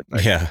too. And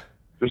like, yeah.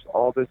 Just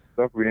all this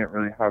stuff we didn't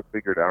really have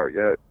figured out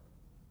yet.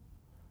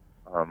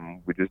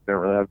 We just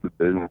didn't really have the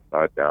business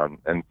side down.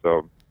 And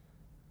so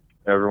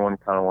everyone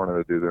kind of wanted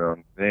to do their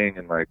own thing.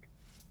 And like,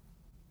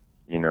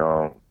 you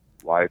know,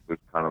 life was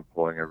kind of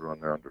pulling everyone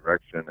in their own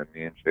direction, and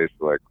me and Chase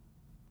were like,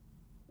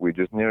 we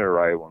just need to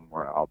write one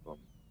more album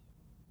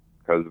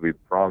because we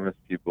promised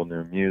people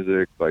new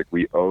music. Like,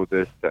 we owe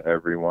this to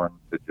everyone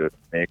to just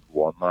make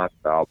one last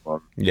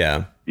album,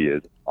 Yeah. be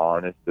as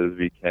honest as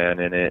we can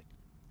in it,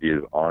 be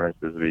as honest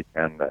as we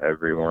can to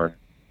everyone.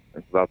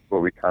 And so that's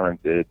what we kind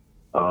of did.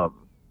 That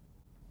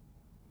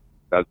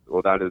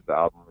is the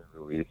album we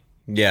released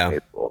in Yeah.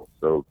 April.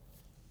 So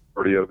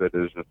majority of it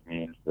is just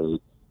me and Chase,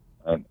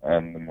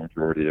 and the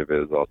majority of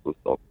it is also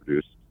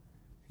self-produced,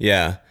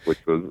 Yeah.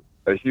 which was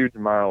a huge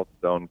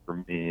milestone for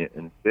me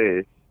and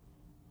Chase,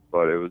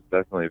 but it was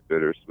definitely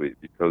bittersweet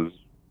because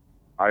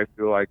I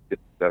feel like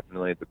it's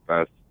definitely the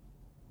best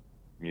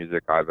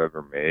music I've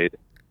ever made.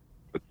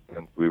 But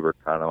since we were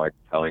kind of like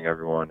telling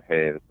everyone,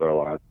 hey, this is our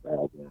last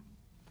album,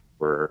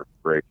 we're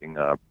breaking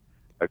up,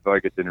 I feel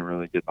like it didn't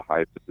really get the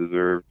hype it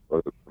deserved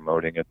or the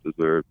promoting it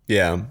deserved,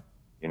 Yeah.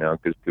 you know,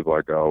 because people are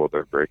like, oh, well,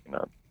 they're breaking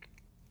up.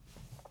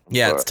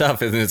 Yeah, it's But-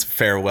 tough, isn't it? It's a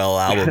farewell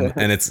album,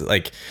 and it's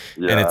like,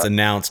 and Yeah. it's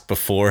announced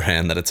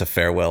beforehand that it's a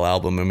farewell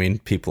album. I mean,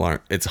 people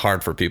aren't. It's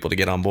hard for people to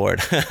get on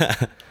board.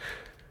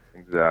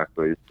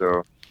 Exactly.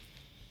 So,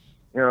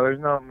 you know, there's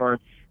not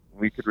much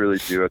we could really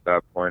do at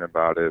that point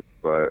about it,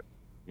 but,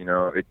 you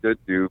know, it did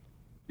do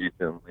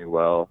decently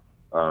well.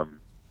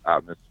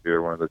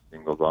 Atmosphere, one of the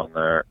singles on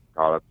there,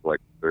 got up to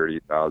like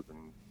 30,000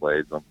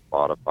 plays on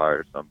Spotify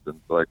or something.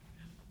 So, like,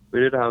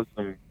 we did have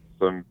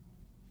some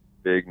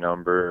big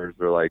numbers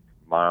or like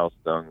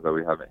milestones that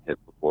we haven't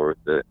hit before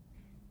with it,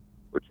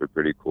 which were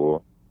pretty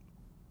cool.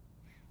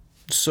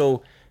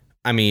 So,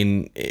 I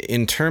mean,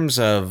 in terms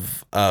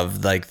of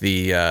like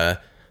the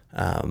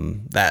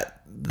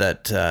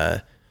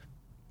that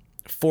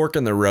fork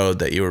in the road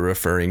that you were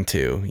referring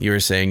to, you were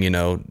saying, you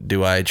know,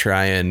 do I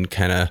try and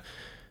kind of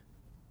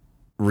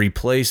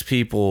replace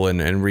people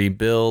and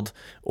rebuild,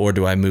 or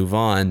do I move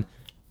on?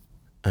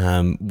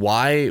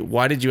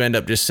 Why did you end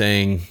up just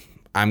saying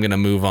I'm gonna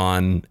move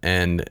on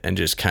and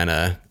just kind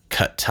of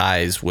cut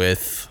ties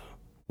with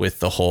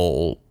the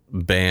whole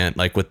band,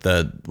 like with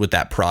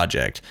that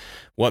project?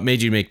 What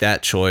made you make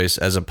that choice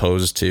as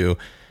opposed to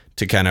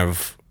kind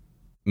of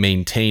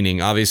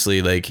maintaining?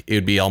 Obviously, like, it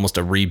would be almost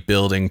a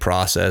rebuilding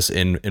process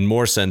in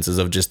more senses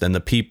of just than the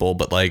people,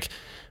 but like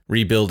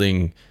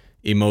rebuilding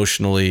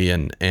emotionally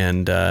and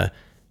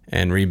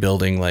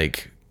rebuilding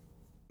like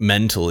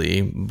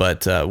mentally.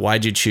 But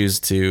why'd you choose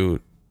to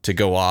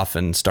go off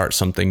and start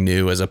something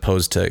new as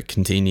opposed to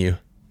continue?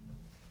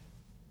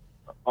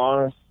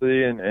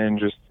 Honestly, and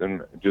just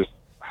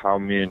how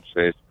me and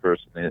Chase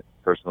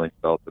personally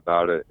felt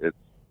about it, it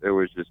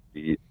was just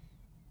beat.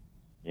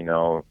 You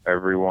know,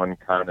 everyone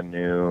kind of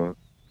knew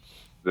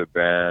the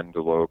band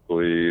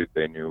locally.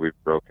 They knew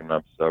we've broken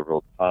up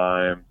several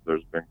times.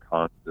 There's been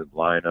constant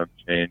lineup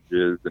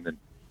changes, and then,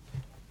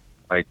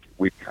 like,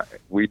 we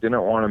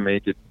didn't want to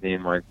make it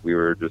seem like we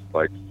were just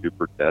like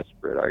super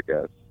desperate, I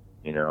guess,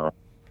 you know.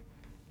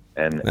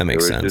 And That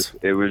makes sense.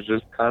 it was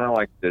just kind of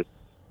like this.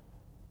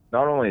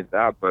 Not only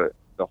that, but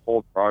the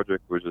whole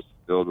project was just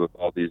filled with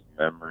all these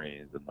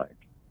memories and like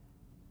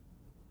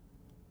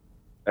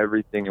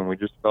everything, and we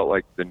just felt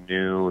like the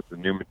new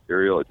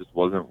material, it just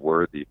wasn't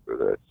worthy for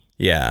this.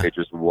 Yeah. It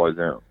just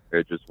wasn't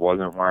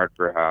Wired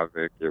for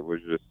Havoc. It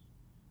was just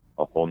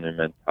a whole new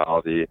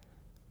mentality.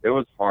 It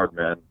was hard,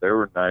 man. There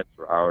were nights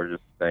where I was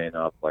just staying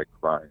up like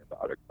crying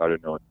about it because I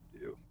didn't know what to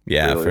do.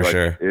 Yeah, Really, for like,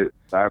 sure.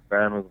 That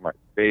band was my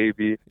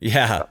baby.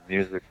 Yeah. That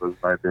music was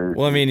my baby.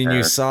 Well, I mean, and you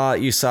and- saw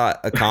it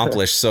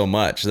accomplish so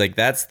much. Like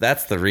that's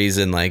the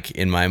reason, like,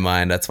 in my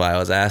mind, that's why I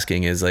was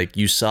asking, is like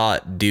you saw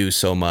it do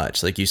so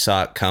much. Like you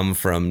saw it come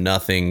from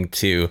nothing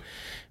to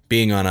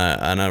being on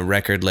a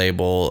record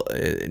label,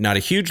 not a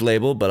huge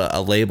label, but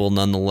a label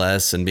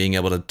nonetheless, and being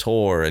able to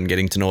tour and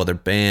getting to know other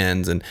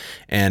bands and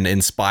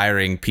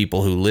inspiring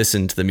people who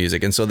listen to the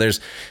music. And so there's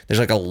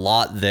like a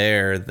lot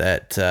there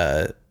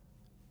that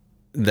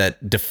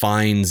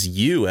defines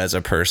you as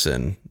a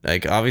person.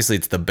 Like, obviously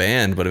it's the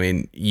band, but I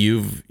mean,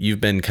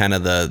 you've been kind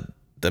of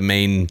the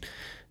main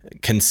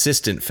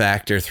consistent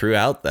factor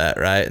throughout that,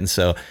 right? And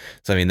so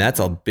I mean, that's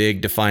a big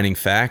defining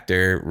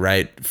factor,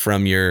 right?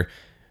 From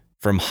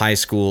high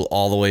school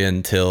all the way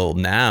until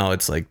now.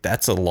 It's like,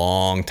 that's a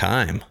long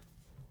time.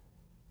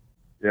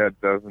 Yeah,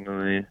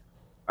 definitely.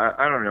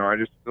 I don't know. I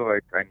just feel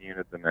like I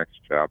needed the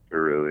next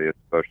chapter, really,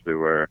 especially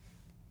where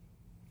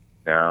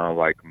now,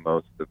 like,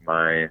 most of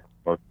my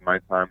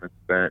time is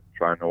spent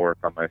trying to work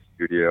on my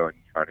studio and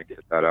trying to get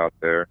that out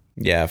there.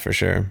 Yeah, for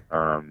sure.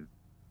 And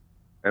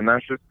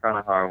that's just kind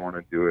of how I want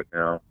to do it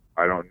now.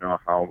 I don't know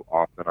how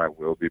often I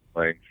will be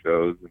playing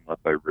shows unless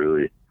I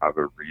really have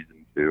a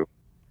reason to.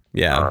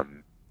 Yeah.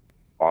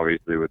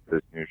 Obviously, with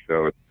this new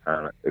show,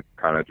 it's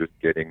kind of just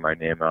getting my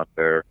name out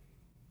there,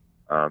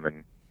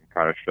 and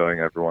kind of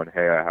showing everyone,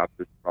 hey, I have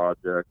this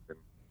project, and,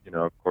 you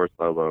know, of course,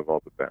 I love all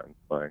the bands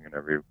playing and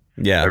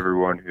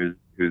everyone who's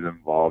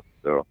involved.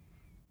 So,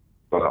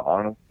 but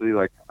honestly,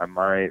 like, I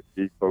might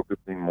be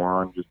focusing more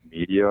on just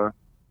media,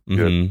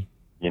 Mhm.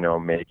 you know,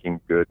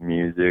 making good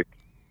music,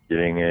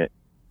 getting it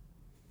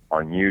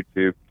on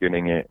YouTube,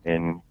 getting it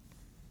in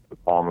the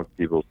palm of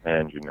people's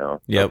hands,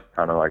 Yep. That's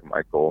kind of like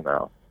my goal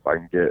now. If I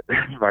can get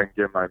if I can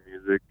get my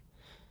music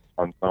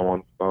on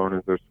someone's phone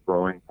as they're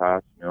scrolling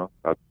past,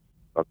 that's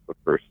the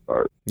first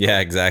start. Yeah,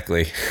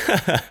 exactly.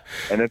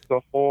 And it's a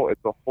whole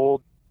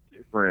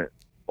different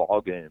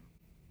ball game,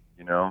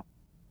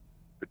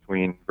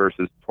 between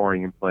versus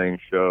touring and playing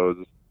shows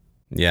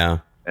Yeah.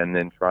 and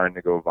then trying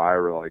to go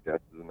viral, I guess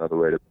is another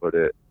way to put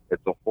it.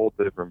 It's a whole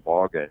different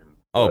ball game.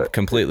 Oh, But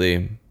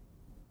completely.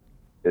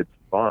 it's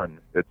fun.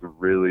 It's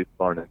really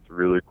fun. It's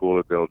really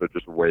cool to be able to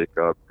just wake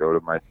up, go to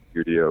my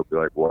studio, be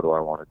like, what do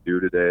I want to do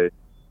today?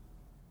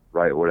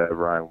 Write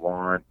whatever I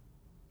want,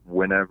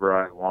 whenever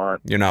I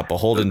want. You're not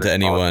beholden to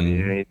Doesn't cost me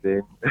anyone.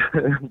 anything.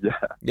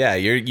 Yeah. Yeah,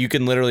 you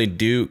can literally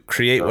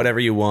create whatever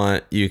you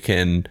want. You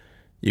can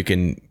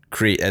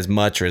create as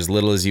much or as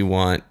little as you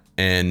want,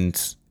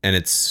 and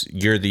it's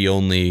you're the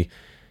only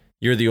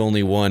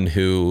one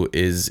who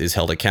is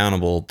held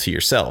accountable to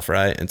yourself,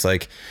 right? It's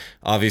like,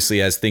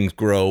 obviously as things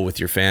grow with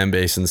your fan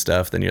base and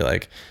stuff, then you're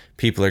like,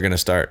 people are going to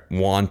start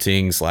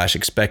wanting /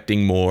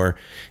 expecting more,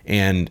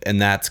 and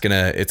it's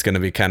going to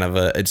be kind of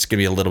it's going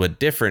to be a little bit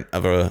different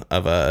of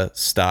a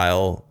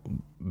style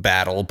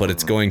battle, but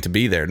it's going to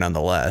be there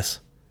nonetheless.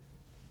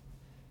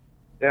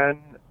 And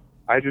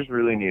I just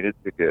really needed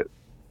to get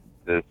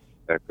this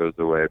Echoes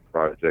Away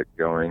project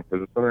going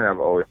because it's something I've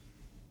always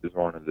just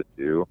wanted to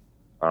do,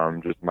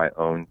 just my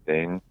own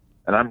thing.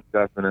 And I'm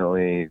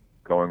definitely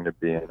going to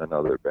be in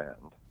another band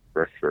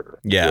for sure.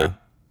 Yeah. With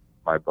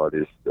my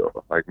buddies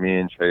still. Like me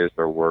and Chase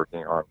are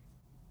working on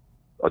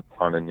a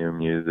ton of new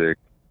music,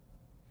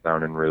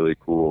 sounding really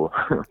cool.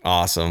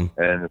 Awesome.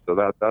 And so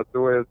that's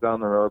the way it's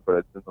down the road, but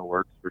it's in the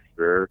works for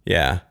sure.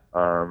 Yeah.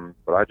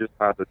 But I just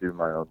had to do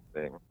my own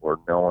thing where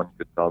no one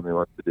could tell me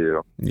what to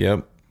do.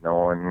 Yep.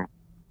 No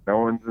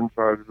one's in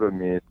charge of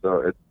me,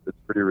 so it's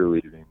pretty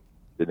relieving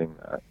getting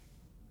that.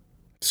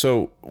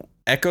 So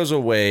Echoes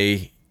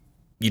Away,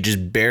 you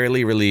just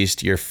barely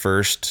released your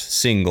first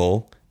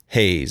single,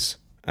 Haze,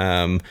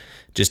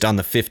 just on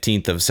the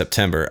 15th of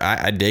September.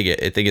 I dig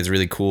it. I think it's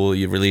really cool.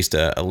 You released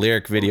a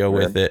lyric video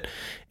with it.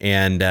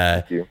 And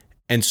Thank you.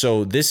 and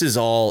so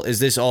is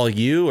this all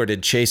you, or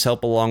did Chase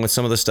help along with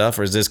some of the stuff,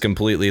 or is this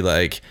completely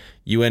like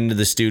you went into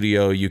the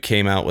studio, you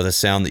came out with a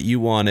sound that you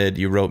wanted,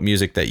 you wrote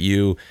music that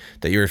you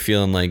were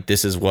feeling like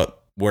this is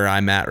where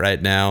I'm at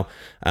right now?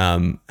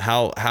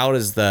 How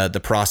is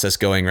the process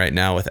going right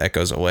now with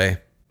Echoes Away?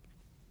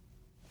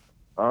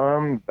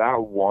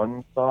 That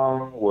one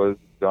song was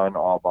done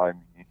all by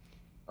me.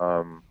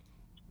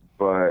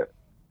 But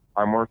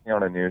I'm working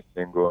on a new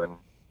single, and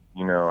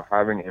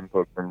having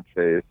input from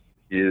Chase,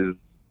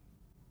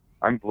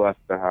 I'm blessed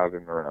to have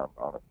him around,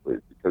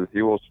 honestly, because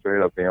he will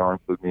straight up be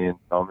honest with me and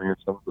tell me if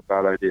something's a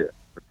bad idea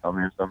or tell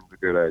me if something's a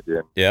good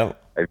idea. Yeah.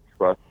 I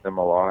trust him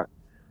a lot.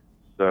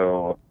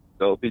 So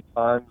there'll be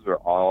times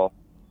where I'll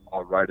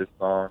write a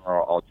song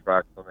or I'll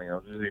track something.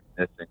 I'm usually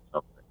missing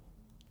something.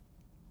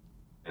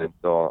 And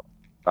so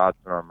that's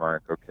when I'm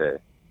like, okay,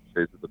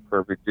 Chase is the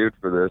perfect dude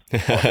for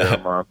this. I'll hit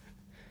him up.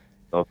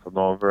 He'll come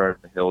over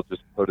and he'll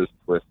just put his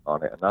twist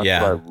on it. And that's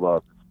what I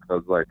love.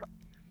 Because, like,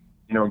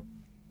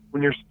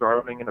 when you're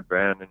starting in a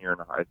band and you're in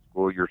high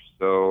school, you're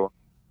so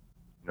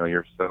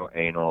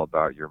anal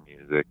about your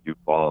music. You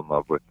fall in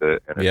love with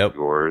it, and it's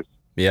yours.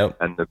 Yep.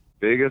 And the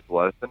biggest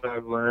lesson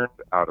I've learned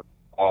out of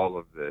all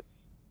of this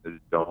is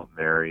don't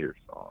marry your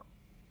song.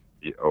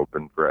 Be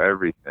open for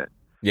everything.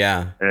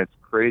 Yeah. And it's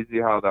crazy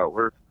how that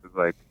works, because,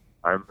 like,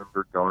 I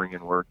remember going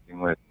and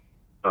working with,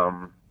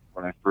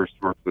 when I first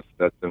worked with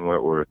Stetson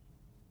Whitworth,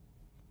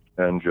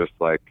 and just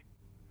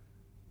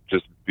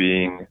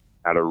being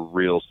at a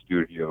real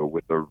studio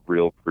with a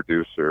real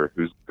producer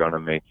who's gonna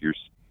make you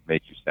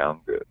sound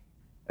good,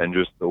 and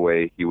just the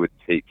way he would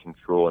take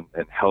control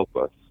and help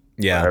us.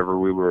 Yeah. Wherever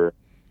we were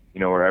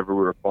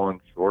falling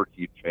short,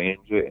 he'd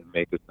change it and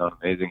make it sound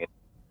amazing. And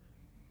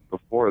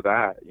before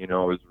that, it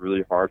was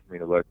really hard for me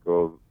to let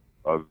go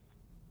of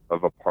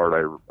a part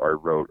I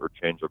wrote or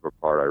change up a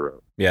part I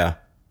wrote. Yeah.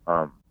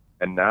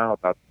 And now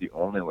that's the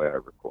only way I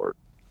record.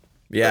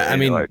 Yeah, I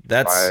mean,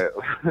 that's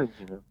you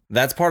know?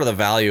 that's part of the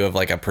value of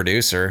like a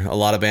producer. A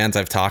lot of bands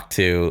I've talked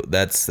to,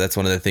 that's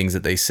one of the things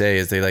that they say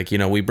is they like,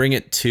 we bring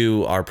it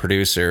to our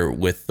producer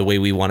with the way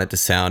we want it to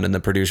sound, and the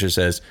producer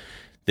says,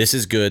 this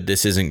is good,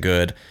 this isn't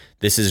good,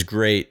 this is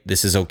great,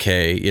 this is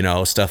okay,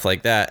 stuff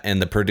like that. And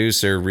the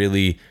producer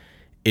really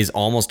is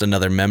almost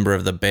another member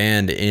of the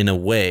band in a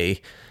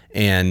way,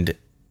 and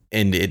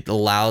it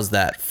allows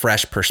that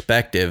fresh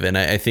perspective. And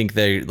I think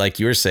they, like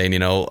you were saying,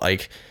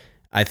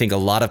 I think a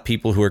lot of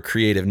people who are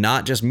creative,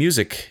 not just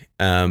music,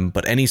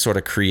 but any sort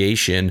of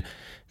creation,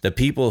 the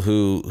people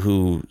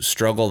who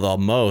struggle the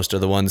most are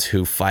the ones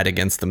who fight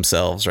against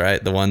themselves,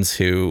 right? The ones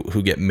who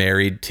get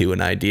married to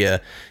an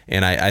idea.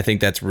 And I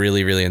think that's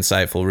really, really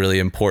insightful, really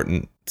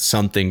important,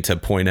 something to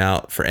point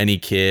out for any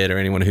kid or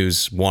anyone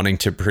who's wanting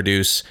to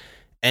produce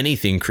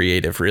anything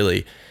creative,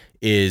 really,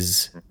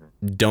 is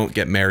don't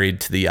get married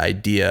to the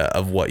idea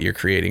of what you're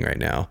creating right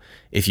now.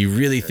 If you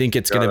really think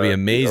it's going to be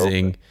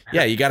amazing,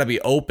 you got to be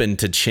open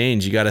to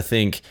change. You got to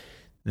think,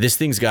 this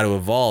thing's got to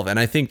evolve. And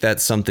I think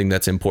that's something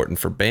that's important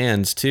for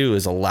bands too,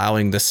 is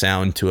allowing the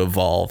sound to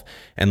evolve.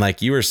 And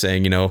like you were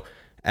saying, you know,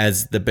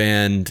 as the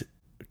band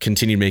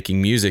continued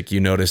making music, you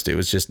noticed it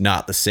was just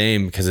not the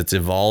same because it's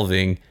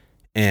evolving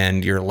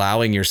and you're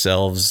allowing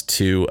yourselves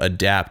to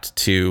adapt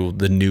to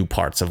the new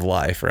parts of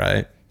life,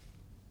 right?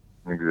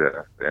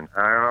 Exactly. And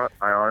I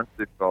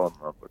honestly fell in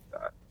love with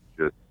that.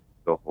 Just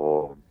the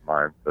whole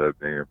mindset of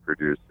being a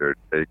producer,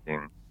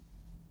 taking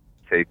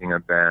a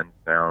band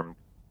sound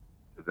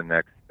to the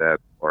next step,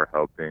 or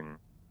helping,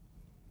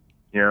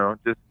 you know,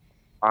 just,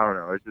 I don't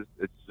know,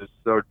 it's just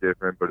so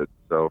different, but it's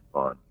so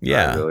fun.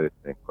 Yeah. I really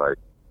think like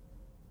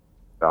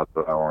that's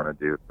what I want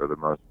to do for the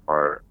most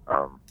part,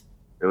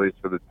 at least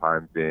for the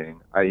time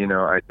being. I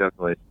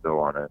definitely still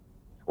want to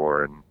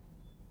tour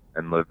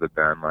and live the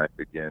band life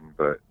again,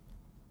 but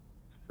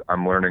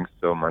I'm learning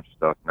so much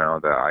stuff now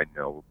that I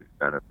know will be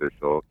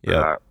beneficial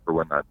for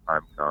when that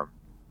time comes.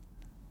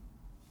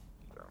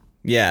 So.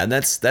 Yeah, and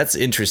that's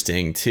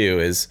interesting too,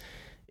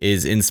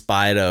 is in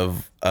spite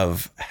of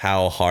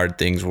how hard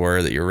things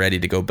were, that you're ready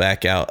to go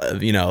back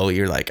out. You know,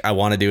 you're like, I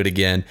want to do it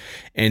again.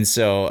 And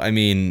so, I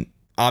mean,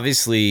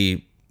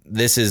 obviously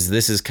this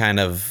is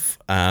kind of,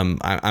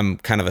 I'm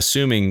kind of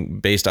assuming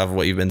based off of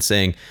what you've been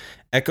saying,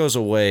 Echoes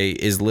Away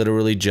is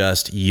literally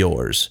just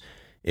yours.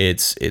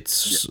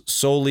 It's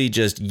solely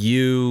just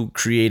you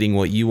creating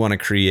what you want to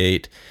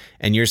create.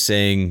 And you're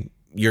saying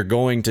you're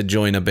going to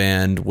join a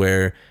band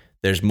where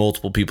there's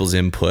multiple people's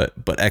input,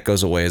 but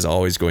Echoes Away is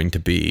always going to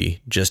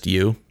be just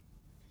you.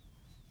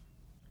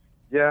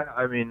 Yeah,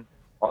 I mean,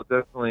 I'll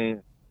definitely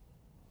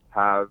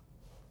have,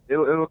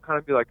 it'll kind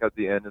of be like at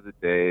the end of the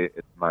day,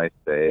 it's my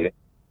say,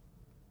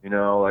 you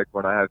know, like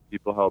when I have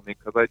people help me,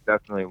 because I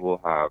definitely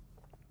will have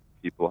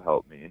people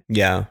help me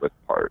with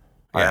parts.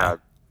 I have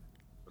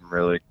some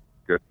really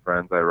good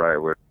friends I write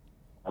with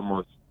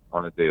almost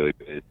on a daily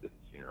basis,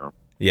 you know.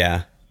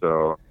 Yeah.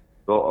 So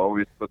they'll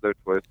always put their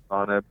twist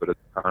on it, but it's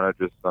kind of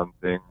just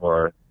something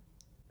where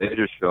they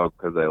just show up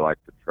because they like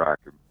the track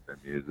and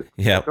music.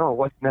 Yeah. Like, oh,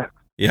 what's next?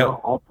 Yeah.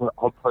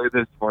 I'll play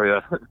this for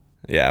you.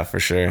 Yeah, for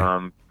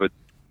sure. But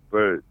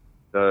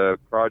the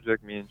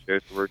project me and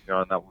Chase are working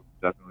on, that will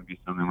definitely be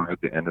something where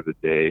at the end of the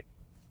day,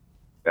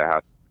 that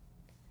has to,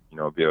 you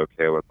know, be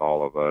okay with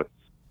all of us.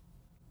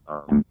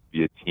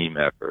 Be a team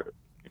effort,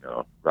 you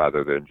know,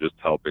 rather than just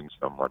helping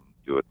someone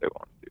do what they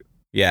want to do.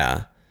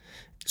 Yeah.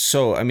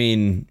 So, I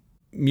mean,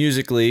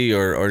 musically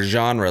or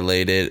genre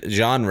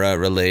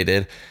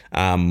related,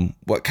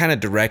 what kind of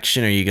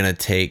direction are you going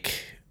to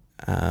take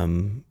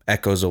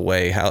Echoes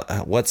Away?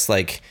 What's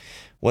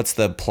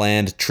the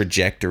planned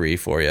trajectory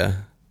for you?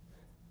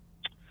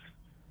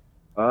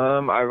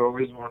 I've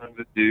always wanted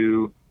to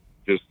do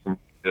just some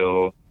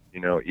chill, you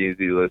know,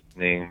 easy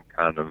listening,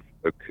 kind of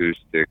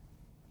acoustic,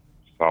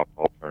 soft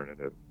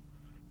alternative.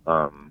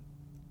 Because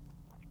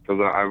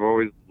I've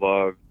always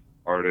loved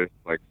artists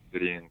like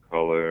City and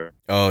Color.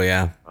 Oh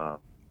yeah.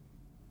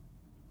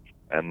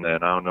 And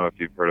then I don't know if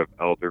you've heard of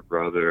Elder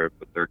Brother,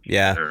 but they're killing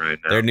it right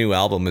now. Their new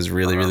album is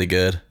really really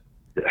good.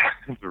 Yeah,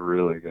 it's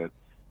really good.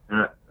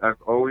 And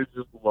I've always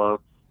just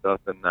loved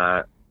stuff in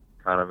that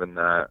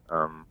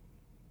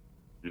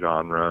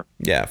genre.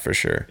 Yeah, for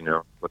sure. You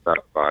know, with that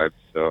vibe.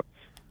 So,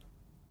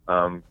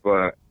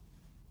 but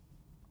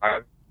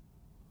I've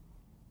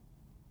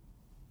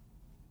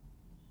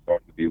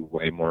started to be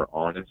way more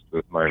honest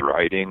with my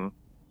writing.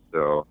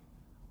 So,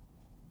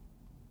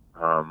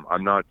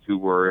 I'm not too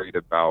worried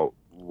about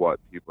what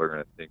people are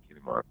going to think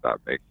anymore, if that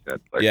makes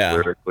sense. Like,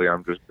 lyrically,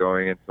 I'm just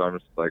going into, I'm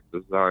just like,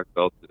 this is how I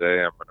felt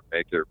today. I'm going to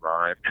make it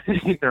rhyme.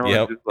 You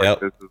know, it's just like,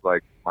 this is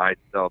like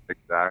myself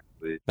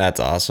exactly. That's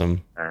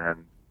awesome.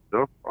 And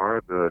so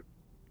far, the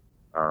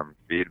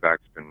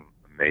feedback's been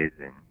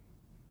amazing.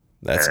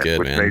 That's good,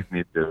 which man. Which makes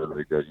me feel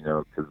really good, you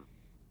know, because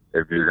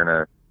if you're going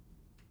to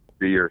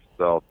be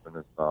yourself in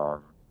a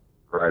song,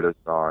 write a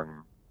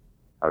song,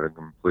 have it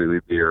completely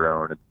be your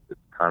own, it's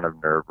kind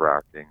of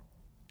nerve-wracking.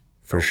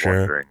 For sure.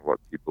 Wondering what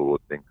people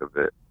will think of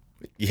it.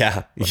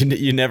 Yeah,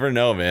 you never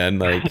know, man.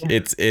 Like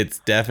it's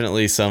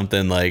definitely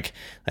something like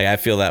I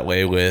feel that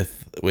way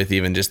with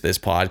even just this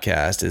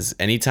podcast. Is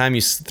anytime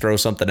you throw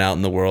something out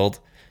in the world,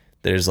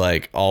 there's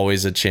like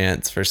always a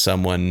chance for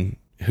someone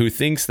who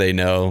thinks they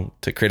know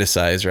to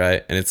criticize,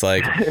 right? And it's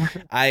like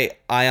I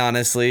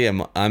honestly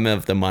I'm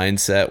of the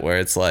mindset where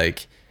it's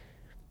like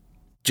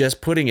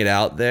just putting it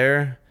out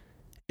there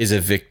is a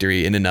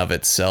victory in and of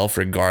itself,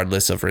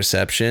 regardless of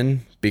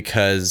reception,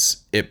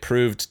 because it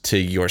proved to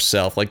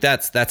yourself. Like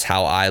that's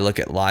how I look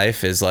at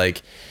life, is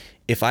like,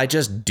 if I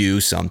just do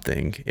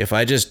something, if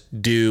I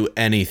just do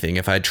anything,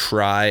 if I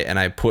try and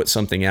I put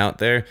something out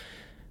there,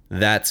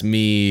 that's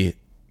me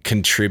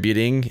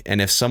contributing. And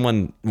if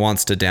someone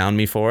wants to down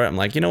me for it, I'm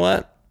like, you know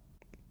what?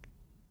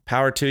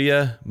 Power to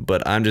you,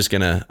 but I'm just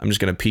gonna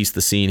piece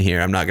the scene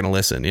here. I'm not gonna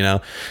listen, you know.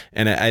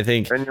 And I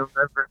think, and you'll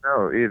never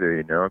know either,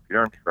 you know, if you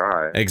don't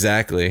try.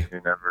 Exactly.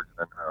 You're never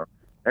gonna know,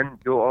 and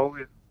you're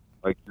always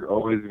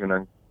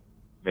gonna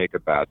make a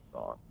bad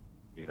song,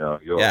 you know.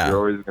 You're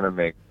always gonna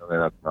make something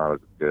that's not as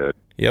good.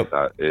 Yep.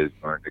 That is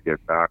going to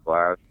get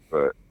backlash,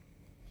 but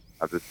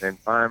at the same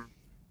time,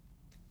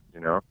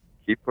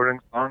 keep putting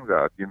songs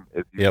out.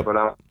 If you Yep. put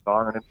out a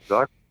song and it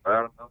sucks, put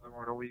out another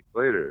one a week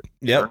later.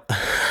 Yep.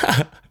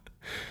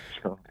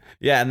 So,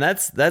 Yeah, and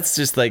that's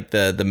just like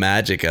the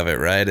magic of it,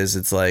 right? Is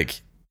it's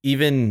like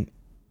even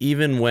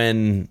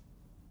when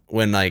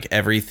like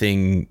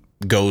everything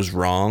goes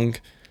wrong,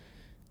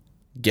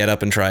 get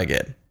up and try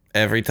again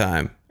every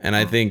time. And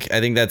I think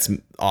that's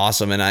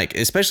awesome, and like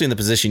especially in the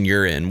position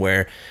you're in,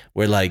 where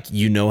like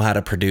you know how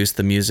to produce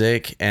the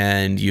music,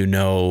 and you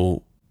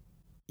don't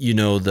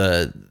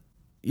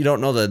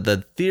know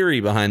the theory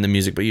behind the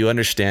music, but you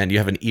understand, you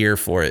have an ear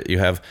for it, you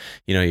have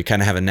you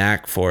kind of have a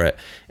knack for it,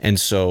 and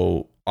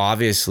so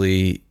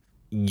obviously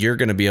you're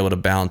going to be able to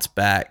bounce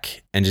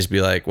back and just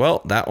be like,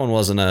 well, that one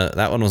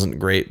wasn't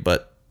great,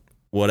 but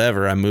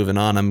whatever, I'm moving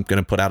on, I'm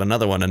going to put out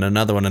another one and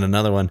another one and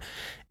another one.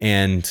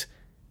 And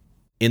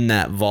in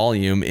that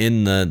volume,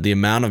 in the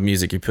amount of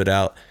music you put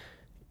out,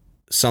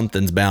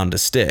 something's bound to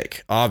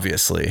stick,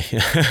 obviously.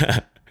 yeah,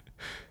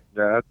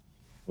 that's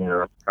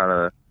that's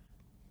kind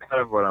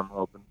of what I'm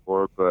hoping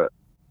for. But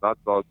that's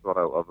also what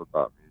I love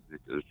about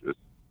music, is just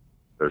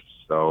there's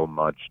so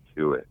much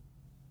to it.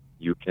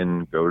 You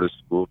can go to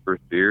school for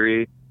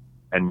theory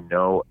and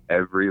know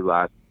every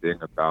last thing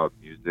about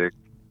music,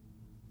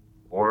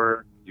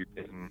 or you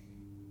can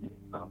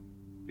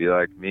be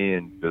like me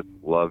and just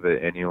love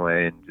it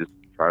anyway and just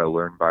try to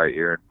learn by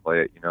ear and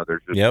play it.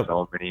 There's just Yep.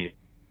 so many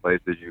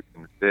places you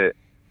can fit,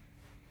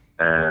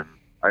 and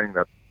I think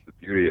that's the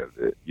beauty of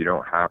it. You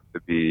don't have to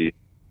be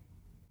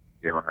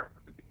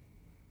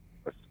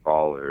a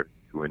scholar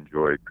to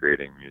enjoy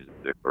creating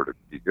music or to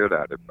be good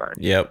at it by any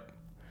means. Yep.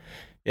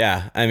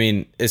 Yeah, I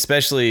mean,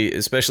 especially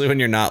when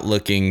you're not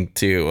looking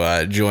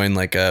to join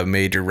like a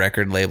major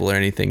record label or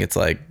anything, it's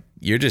like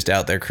you're just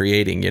out there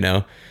creating,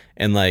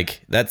 and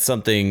like that's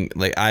something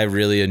like I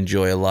really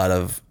enjoy a lot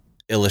of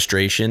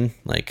illustration,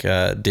 like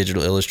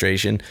digital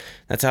illustration.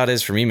 That's how it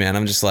is for me, man.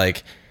 I'm just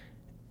like,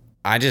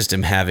 I just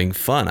am having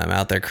fun. I'm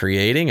out there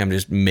creating. I'm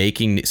just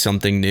making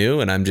something new,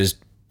 and I'm just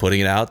putting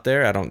it out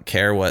there. I don't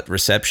care what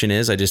reception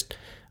is.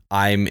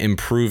 I'm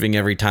improving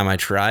every time I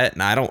try it,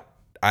 and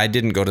I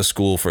didn't go to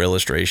school for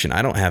illustration.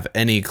 I don't have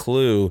any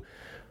clue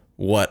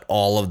what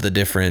all of the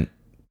different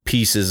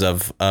pieces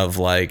of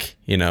like,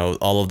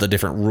 all of the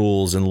different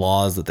rules and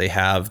laws that they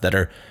have that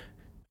are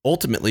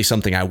ultimately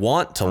something I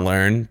want to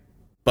learn,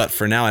 but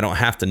for now I don't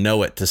have to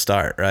know it to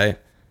start, right?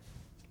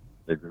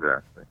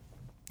 Exactly.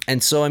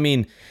 And so, I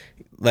mean,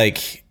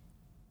 like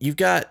you've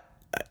got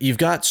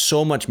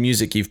so much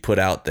music you've put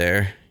out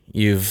there.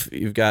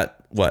 You've got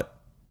what?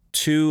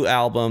 2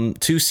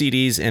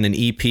 CDs and an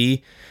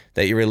EP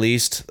that you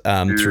released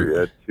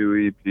through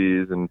 2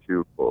 EPs and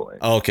 2 full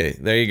lengths. Okay,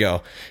 there you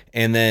go.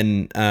 And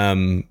then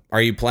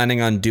are you planning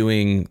on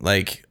doing,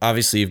 like,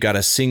 obviously you've got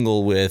a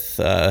single with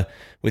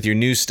your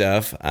new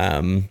stuff.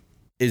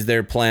 Is there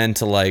a plan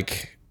to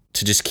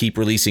just keep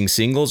releasing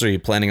singles? Or are you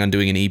planning on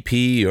doing an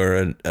EP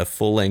or a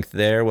full length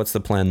there? What's the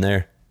plan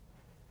there?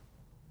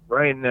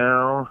 Right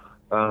now,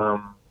 I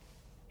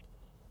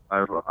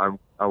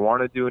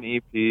want to do an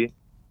EP.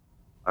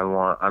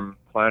 I'm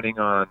planning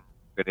on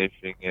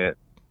finishing it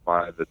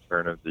by the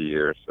turn of the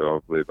year, so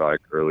hopefully by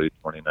early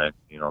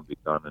 2019 I'll be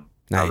done and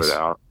have Nice. it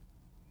out.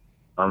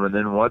 And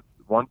then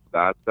once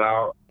that's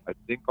out, I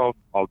think I'll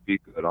be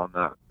good on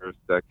that for a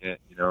second,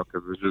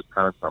 because it's just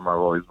kind of something I've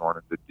always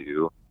wanted to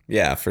do.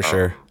 Yeah, for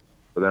sure.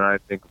 But then I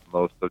think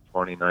most of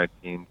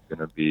 2019 is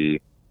going to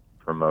be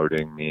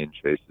promoting me and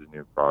Chase's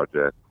new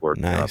project,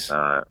 working Nice. on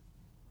that,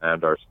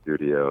 and our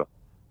studio.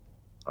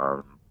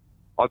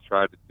 I'll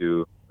try to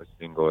do a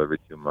single every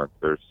 2 months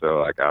or so,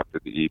 like after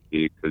the EP,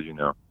 because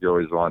you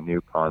always want new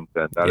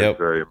content. That is Yep.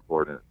 very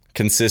important.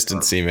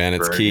 Consistency, man,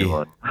 it's for key.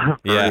 Anyone, for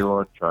Yeah.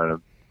 anyone trying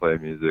to play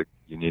music,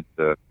 you need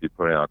to be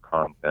putting out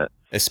content.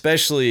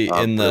 Especially in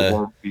But it the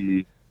won't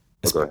be.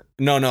 Go ahead.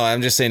 No,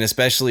 I'm just saying,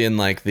 especially in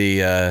like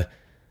the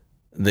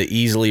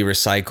easily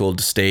recycled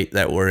state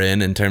that we're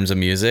in terms of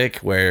music,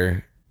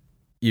 where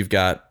you've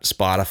got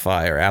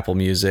Spotify or Apple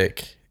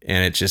Music,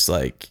 and it's just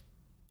like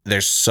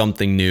there's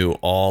something new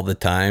all the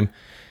time.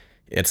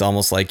 It's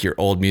almost like your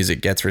old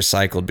music gets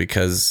recycled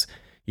because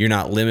you're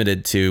not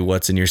limited to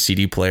what's in your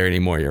CD player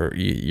anymore.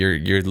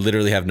 You're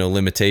literally have no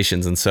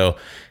limitations. And so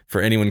for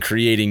anyone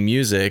creating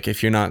music,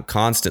 if you're not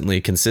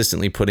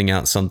consistently putting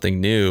out something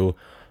new,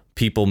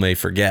 people may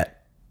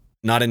forget.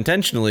 Not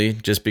intentionally,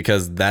 just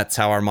because that's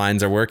how our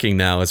minds are working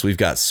now, is we've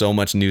got so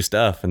much new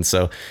stuff. And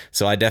so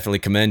I definitely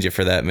commend you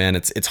for that, man.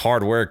 It's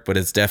hard work, but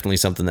it's definitely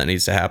something that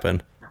needs to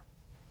happen.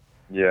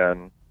 Yeah,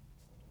 and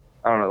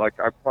I don't know, like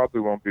I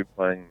probably won't be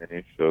playing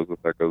many shows with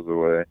Echoes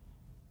Away,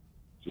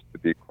 just to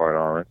be quite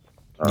honest.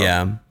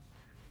 Yeah.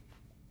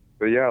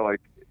 But yeah,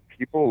 like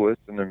people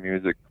listen to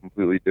music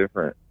completely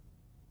different.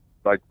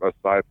 Like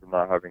aside from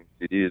not having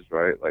CDs,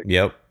 right? Like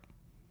Yep.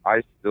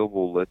 I still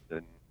will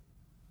listen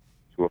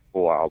to a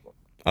full album.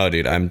 Oh,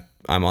 dude, I'm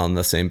on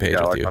the same page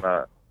Yeah, with like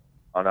you.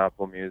 on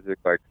Apple Music,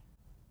 like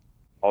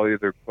I'll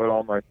either put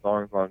all my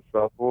songs on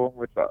shuffle,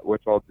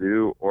 which I'll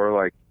do, or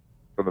like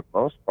for the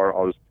most part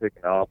I'll just pick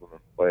an album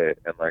and play it.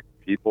 And like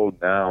people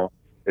now,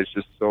 it's just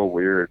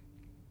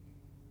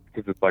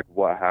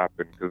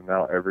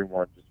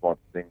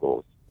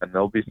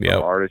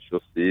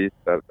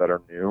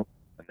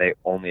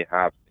only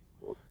have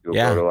singles. You'll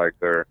Yeah. go to like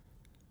their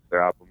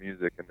Apple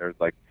Music and there's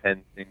like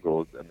 10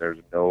 singles and there's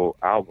no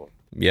album,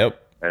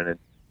 Yep. and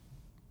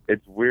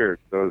it's weird.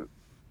 So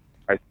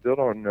I still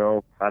don't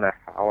know kind of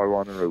how I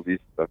want to release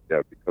stuff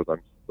yet because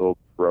I'm still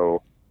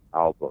pro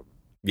album.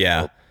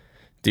 Yeah.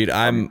 Dude,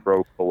 I'm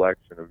pro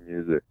collection of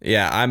music.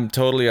 Yeah, I'm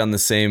totally on the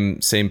same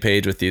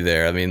page with you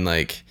there. I mean,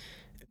 like,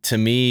 to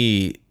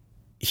me,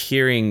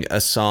 hearing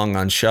a song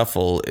on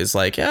shuffle is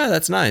like, yeah,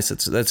 that's nice,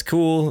 that's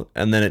cool,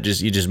 and then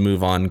you just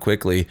move on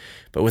quickly.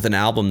 But with an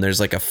album, there's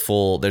like a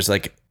full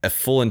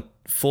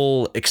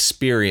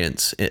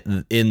experience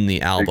in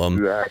the album.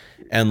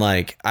 Exactly. And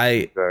like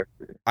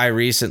Exactly. I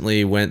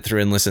recently went through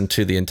and listened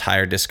to the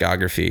entire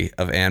discography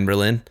of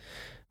Anberlin,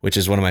 which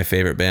is one of my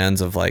favorite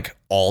bands of like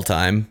all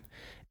time.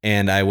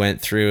 And I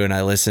went through and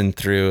I listened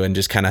through and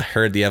just kind of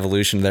heard the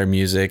evolution of their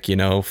music, you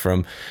know,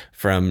 from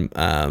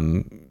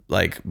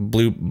like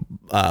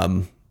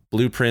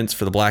blueprints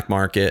for the black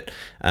market,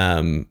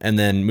 and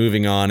then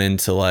moving on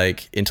into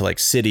like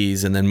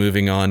cities, and then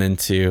moving on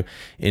into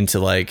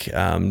like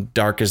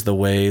dark is the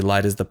way,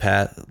 light is the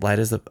path,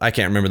 I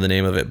can't remember the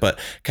name of it, but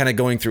kind of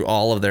going through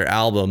all of their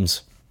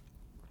albums.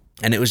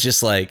 And it was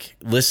just like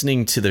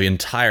listening to the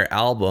entire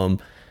album,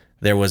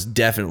 there was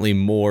definitely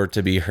more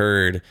to be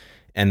heard,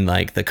 and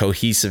like the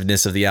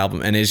cohesiveness of the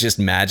album, and it's just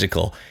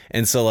magical.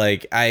 And so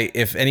like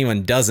if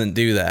anyone doesn't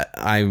do that,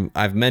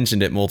 I've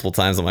mentioned it multiple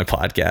times on my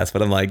podcast,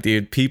 but I'm like,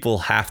 dude, people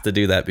have to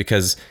do that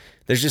because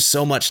there's just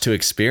so much to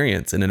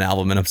experience in an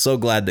album. And I'm so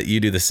glad that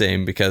you do the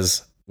same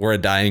because we're a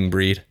dying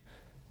breed.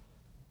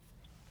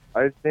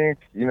 I think,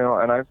 you know,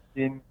 and I've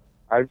seen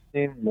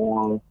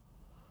more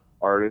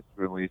artists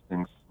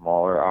releasing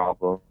smaller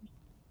albums.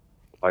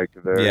 Like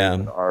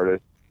there's an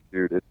artist,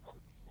 dude,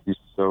 he's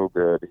so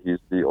good. He's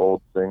the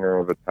old singer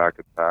of Attack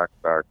Attack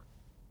back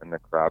in the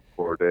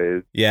crapcore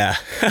days. Yeah.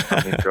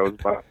 He goes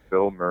by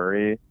Bill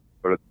Murray,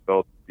 but it's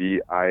spelled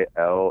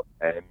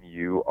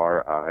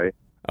Bilmuri.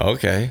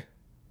 Okay.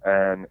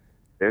 And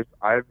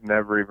I've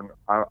never even,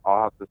 I'll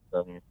have to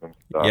send you some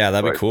stuff. Yeah,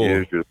 that'd be cool. He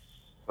is just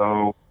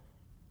so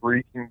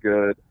freaking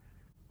good.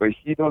 But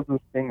he does this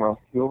thing where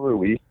he'll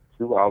release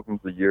 2 albums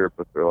a year,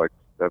 but they're like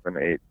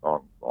 7-8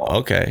 songs long.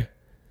 Okay.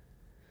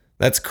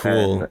 That's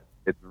cool. And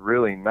it's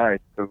really nice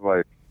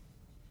because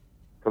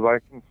I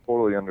can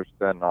totally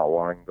understand not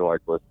wanting to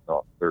like listen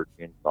to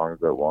 13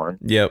 songs at once.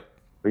 Yep.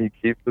 But he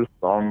keeps his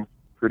songs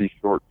pretty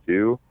short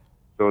too,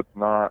 so it's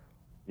not,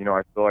 you know,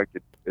 I feel like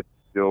it's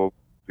still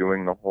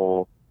doing the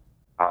whole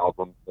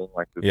album thing,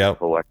 like this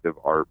collective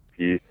art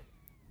piece,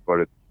 but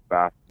it's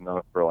fast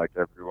enough for like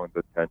everyone's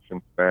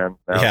attention span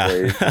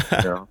nowadays.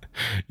 You know?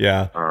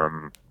 Yeah.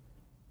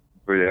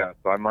 But yeah,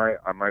 so I might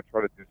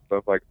try to do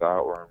stuff like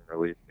that where I'm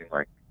releasing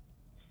like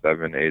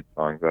 7-8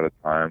 songs at a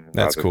time.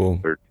 That's cool.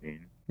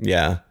 13.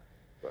 Yeah.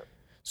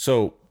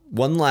 So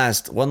one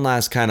last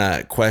kind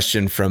of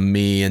question from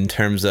me in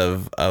terms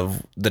of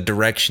the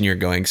direction you're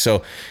going.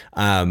 So,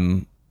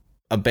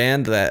 a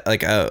band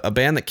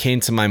that came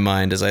to my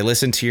mind as I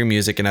listened to your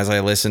music and as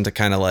I listened to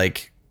kind of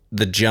like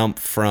the jump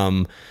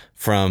from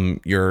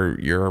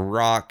your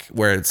rock,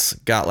 where it's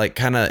got like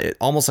kind of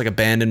almost like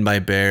Abandoned by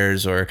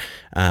Bears or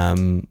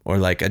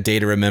like A Day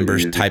to Remember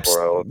types.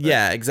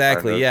 Yeah,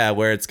 exactly. Yeah.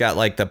 Where it's got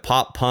like the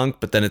pop punk,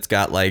 but then it's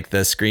got like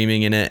the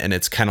screaming in it. And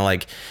it's kind of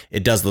like,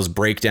 it does those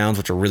breakdowns,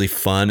 which are really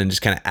fun and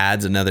just kind of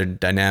adds another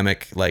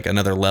dynamic, like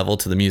another level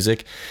to the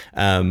music.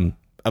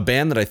 A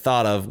band that I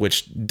thought of,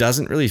 which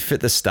doesn't really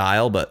fit the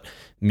style, but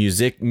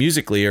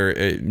musically or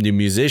the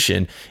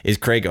musician, is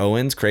Gregory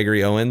Owens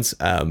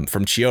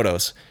from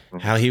Chiodos.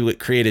 How he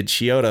created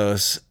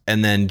Chiodos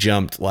and then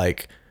jumped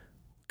like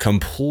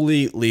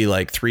completely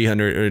like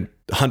 300 or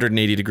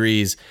 180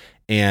 degrees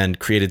and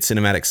created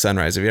Cinematic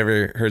Sunrise. Have you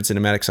ever heard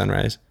Cinematic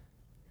Sunrise?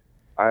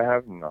 I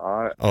have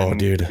not. Oh, and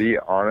dude. To be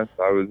honest,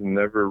 I was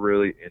never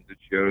really into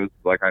Chiodos.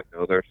 Like, I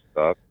know their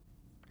stuff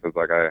because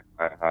like I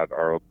had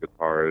our old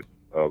guitarist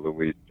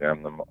Luis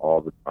jam them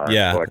all the time.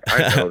 Yeah. So, like,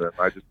 I know them.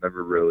 I just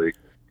never really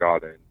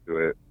got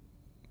into it.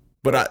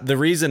 But the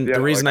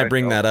reason I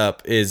bring that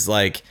up is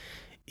like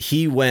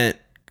he went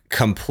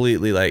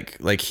completely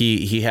like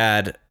he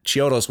had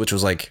Chiodos, which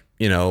was like,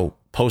 you know,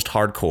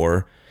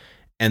 post-hardcore,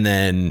 and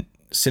then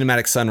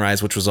Cinematic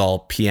Sunrise, which was all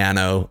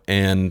piano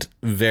and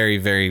very,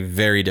 very,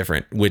 very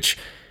different, which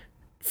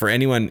for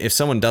anyone, if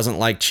someone doesn't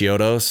like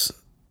Chiodos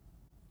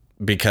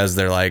because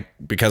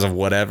of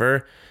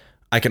whatever,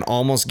 I can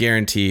almost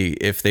guarantee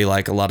if they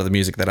like a lot of the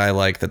music that I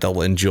like, that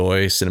they'll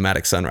enjoy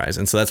Cinematic Sunrise.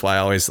 And so that's why I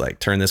always like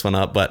turn this one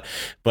up. But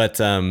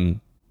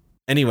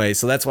anyway,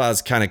 so that's why I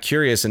was kind of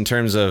curious in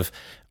terms of,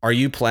 are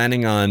you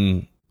planning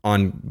on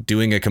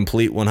doing a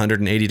complete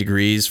 180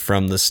 degrees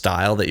from the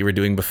style that you were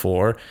doing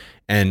before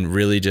and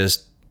really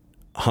just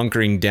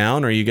hunkering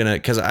down? Or are you gonna,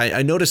 because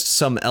I noticed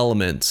some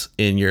elements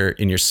in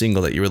your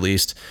single that you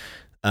released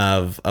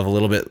of a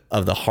little bit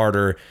of the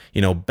harder,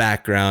 you know,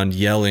 background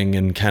yelling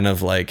and kind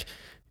of like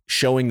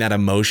showing that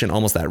emotion,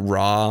 almost that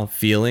raw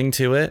feeling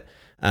to it.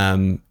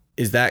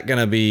 Is that going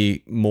to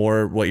be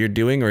more what you're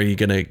doing, or are you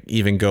going to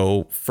even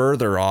go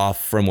further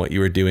off from what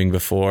you were doing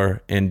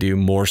before and do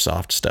more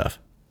soft stuff?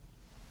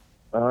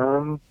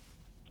 That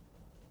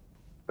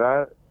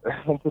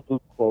that's a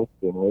good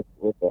question.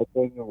 With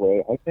Echoes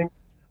Away, I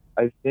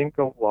think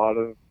a lot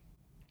of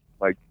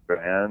like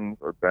bands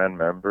or band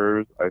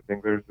members, I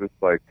think there's this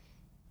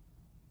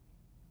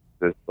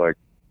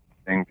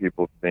thing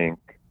people think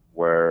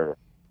where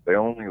they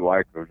only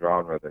like the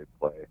genre they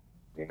play,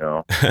 you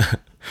know.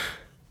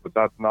 But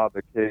that's not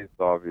the case,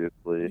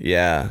 obviously.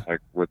 Yeah. Like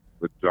with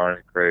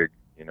Johnny Craig,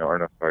 you know, or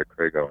no, sorry,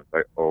 Craig Owens.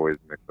 I always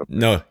mix up.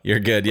 No, you're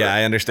good. Yeah,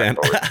 I understand.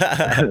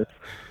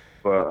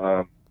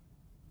 But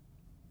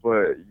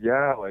but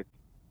yeah, like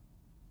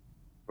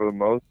for the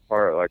most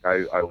part, like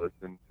I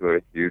listen to a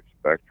huge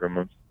spectrum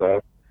of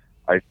stuff.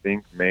 I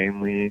think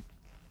mainly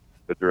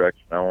the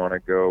direction I want to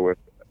go with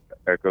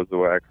Echoes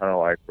Away. I kind of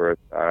like where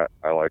it's at.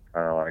 I like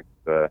kind of like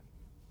the,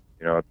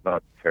 you know, it's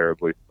not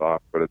terribly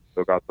soft, but it's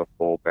still got the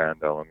full band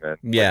element.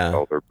 Yeah. Like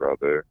Elder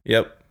Brother.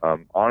 Yep.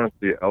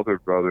 Honestly, Elder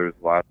Brother's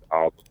last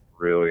album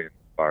really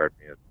inspired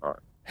me a ton.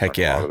 Heck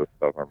A lot yeah. of the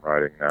stuff I'm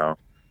writing now,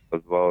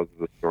 as well as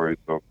the Story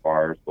So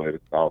Far's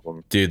latest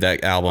album. Dude,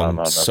 that I don't album,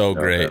 know if so you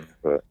know great. him,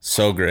 but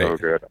So great. so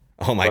good.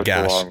 Oh my Such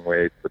gosh. a long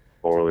wait, but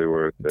totally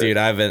worth it. Dude,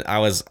 I've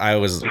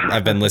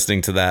been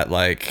listening to that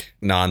like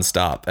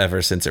nonstop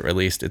ever since it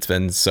released. It's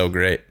been so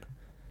great.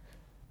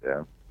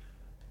 Yeah.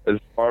 As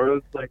far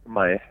as like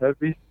my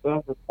heavy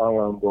stuff, it's kind of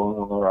where I'm going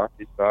on the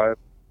rocky side.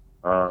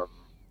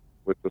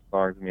 With the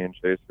songs me and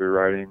Chase were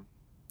writing,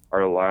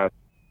 our last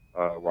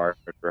Wired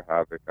for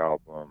Havoc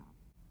album,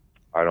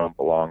 I Don't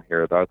Belong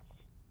Here.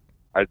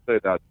 I'd say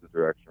that's the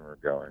direction we're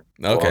going.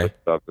 A lot Okay. of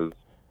stuff is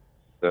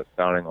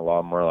sounding a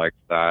lot more like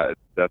that. It's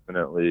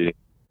definitely,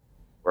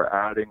 we're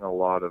adding a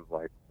lot of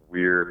like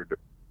weird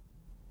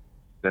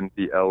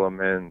synthy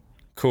elements.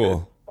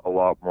 Cool. A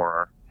lot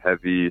more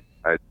heavy.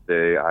 I'd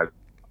say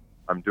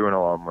I'm doing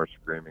a lot more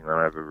screaming than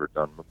I've ever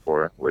done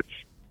before,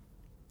 which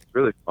is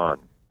really fun.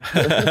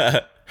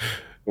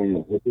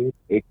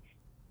 It's,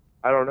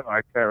 I don't know.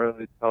 I can't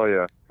really tell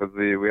you because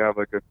we have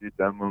like a few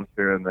demos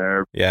here and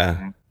there.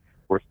 Yeah.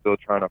 We're still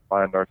trying to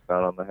find our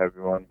sound on the heavy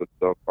one, but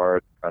so far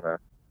it's kind of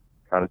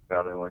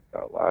sounding like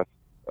that last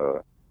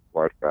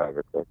Wired for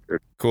Havoc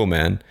record. Cool,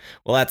 man.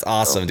 Well, that's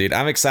awesome, dude.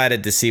 I'm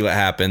excited to see what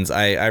happens.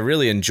 I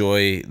really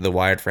enjoy the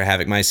Wired for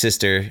Havoc. My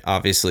sister,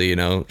 obviously, you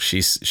know,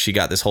 she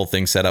got this whole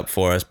thing set up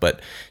for us, but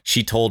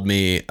she told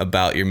me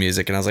about your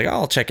music, and I was like, oh,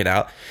 I'll check it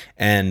out.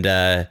 And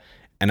I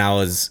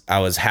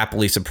was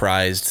happily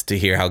surprised to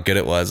hear how good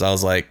it was. I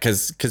was like,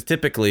 because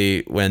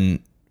typically when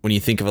you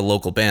think of a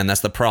local band,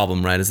 that's the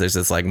problem, right? Is there's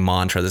this like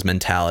mantra, this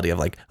mentality of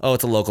like, oh,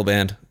 it's a local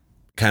band,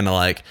 kind of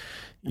like.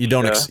 You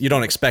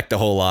don't expect a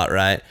whole lot,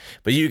 right?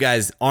 But you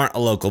guys aren't a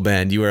local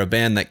band. You are a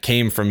band that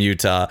came from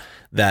Utah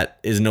that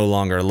is no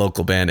longer a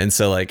local band. And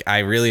so like I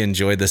really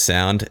enjoyed the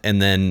sound. And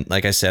then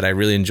like I said, I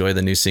really enjoy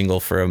the new single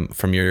from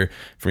your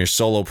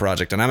solo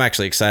project. And I'm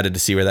actually excited to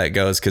see where that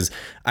goes because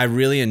I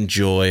really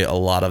enjoy a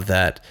lot of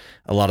that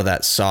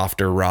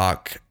softer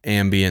rock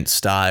ambient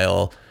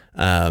style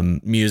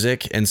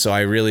music. And so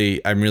I'm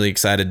really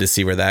excited to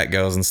see where that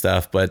goes and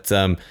stuff. But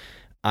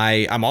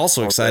I'm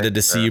also excited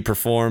to see you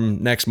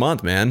perform next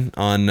month, man,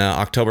 on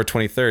October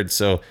 23rd.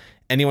 So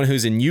anyone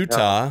who's in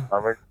Utah,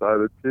 I'm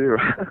excited too.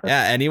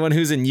 yeah, anyone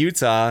who's in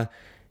Utah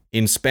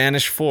in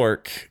Spanish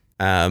Fork,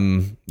 you're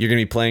going to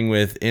be playing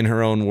with In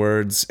Her Own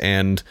Words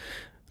and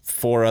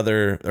three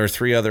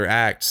other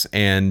acts.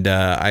 And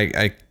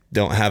I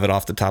don't have it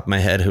off the top of my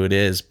head who it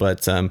is,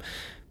 but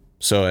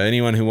so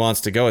anyone who wants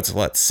to go, it's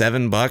what,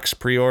 $7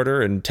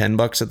 pre-order and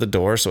 $10 at the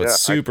door. So it's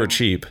super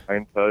cheap. I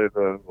can tell you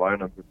the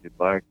lineup if you'd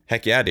like.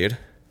 Heck yeah, dude.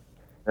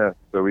 Yeah,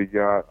 so we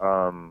got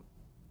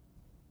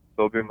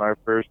it'll be my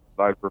first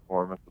live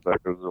performance with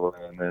Echoes Away,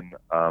 and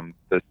then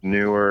this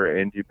newer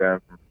indie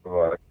band from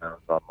Florida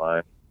Counts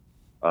Online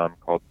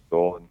called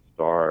Stolen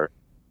Star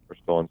or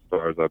Stolen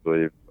Stars, I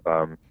believe.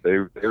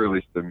 They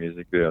released a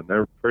music video and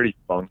they're pretty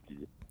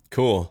funky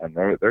Cool. and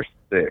they're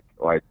sick.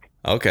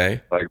 Okay.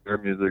 Like their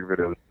music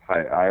video is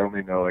tight. I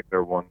only know like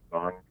their one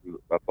song.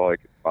 That's all I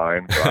could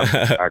find. But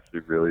I'm actually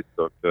really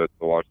stoked to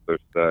watch their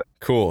set.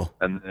 Cool.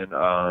 And then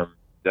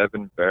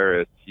Devin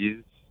Barris,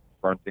 he's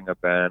fronting a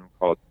band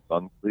called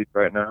Sunsleep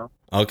right now,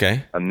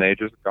 Okay. and they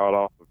just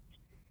got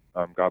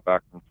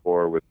back from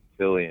tour with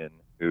Killian,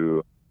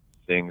 who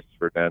sings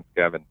for Dance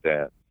Gavin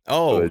Dance. So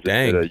Oh, they just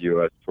dang. did a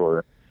U.S.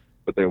 tour,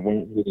 but they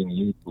weren't hitting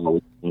Utah,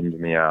 which bummed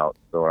me out.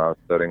 So when I was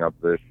setting up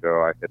this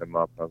show, I hit him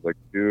up and I was like,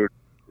 dude,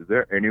 is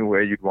there any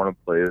way you'd want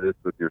to play this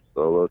with your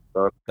solo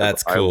stuff? 'Cause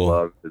That's cool. I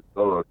love his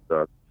solo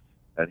stuff,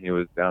 and he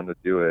was down to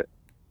do it.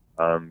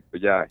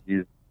 But yeah,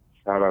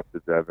 shout out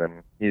to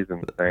Devin. He's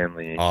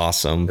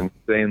Awesome.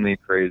 insanely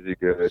crazy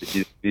good.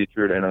 He's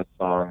featured in a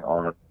song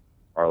on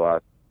our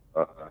last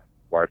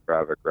Wired for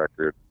Havoc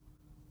record.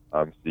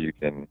 So you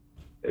can,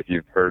 if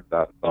you've heard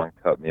that song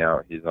 "Cut Me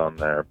Out," he's on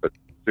there. But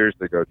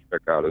seriously, go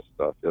check out his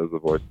stuff. He has the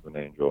voice of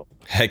an angel.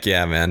 Heck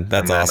yeah, man.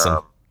 That's And then,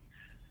 awesome.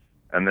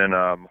 And then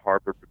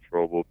Harper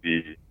Patrol will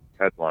be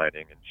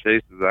headlining, and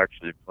Chase is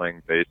actually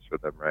playing bass for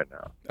them right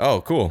now.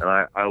 Oh, cool.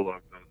 And I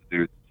love those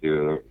dudes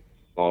too. They're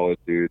solid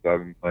dudes. I've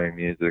been playing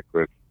music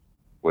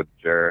with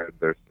Jared,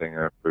 their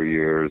singer, for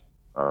years.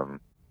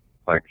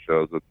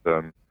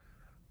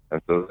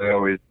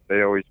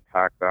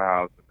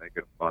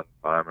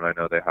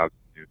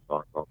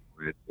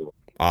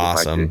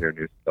 Awesome. You might hear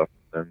new stuff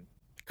from them.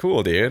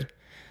 Cool, dude.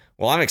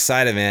 Well, I'm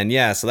excited, man.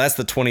 Yeah, so that's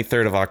the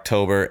 23rd of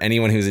October.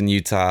 Anyone who's in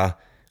Utah,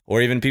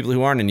 or even people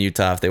who aren't in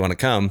Utah if they want to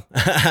come.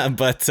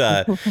 But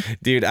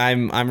dude,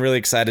 I'm really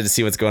excited to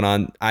see what's going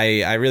on.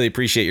 I really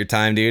appreciate your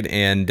time, dude,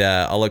 and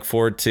I'll look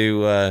forward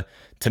to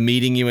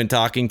meeting you and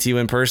talking to you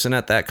in person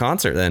at that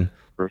concert then.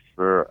 For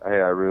sure. Hey,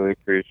 I really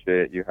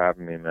appreciate you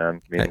having me,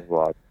 man. It means a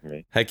lot to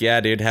me. Heck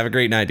yeah, dude. Have a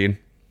great night, dude.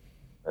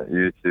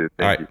 You too.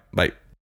 All right, Thank you. bye.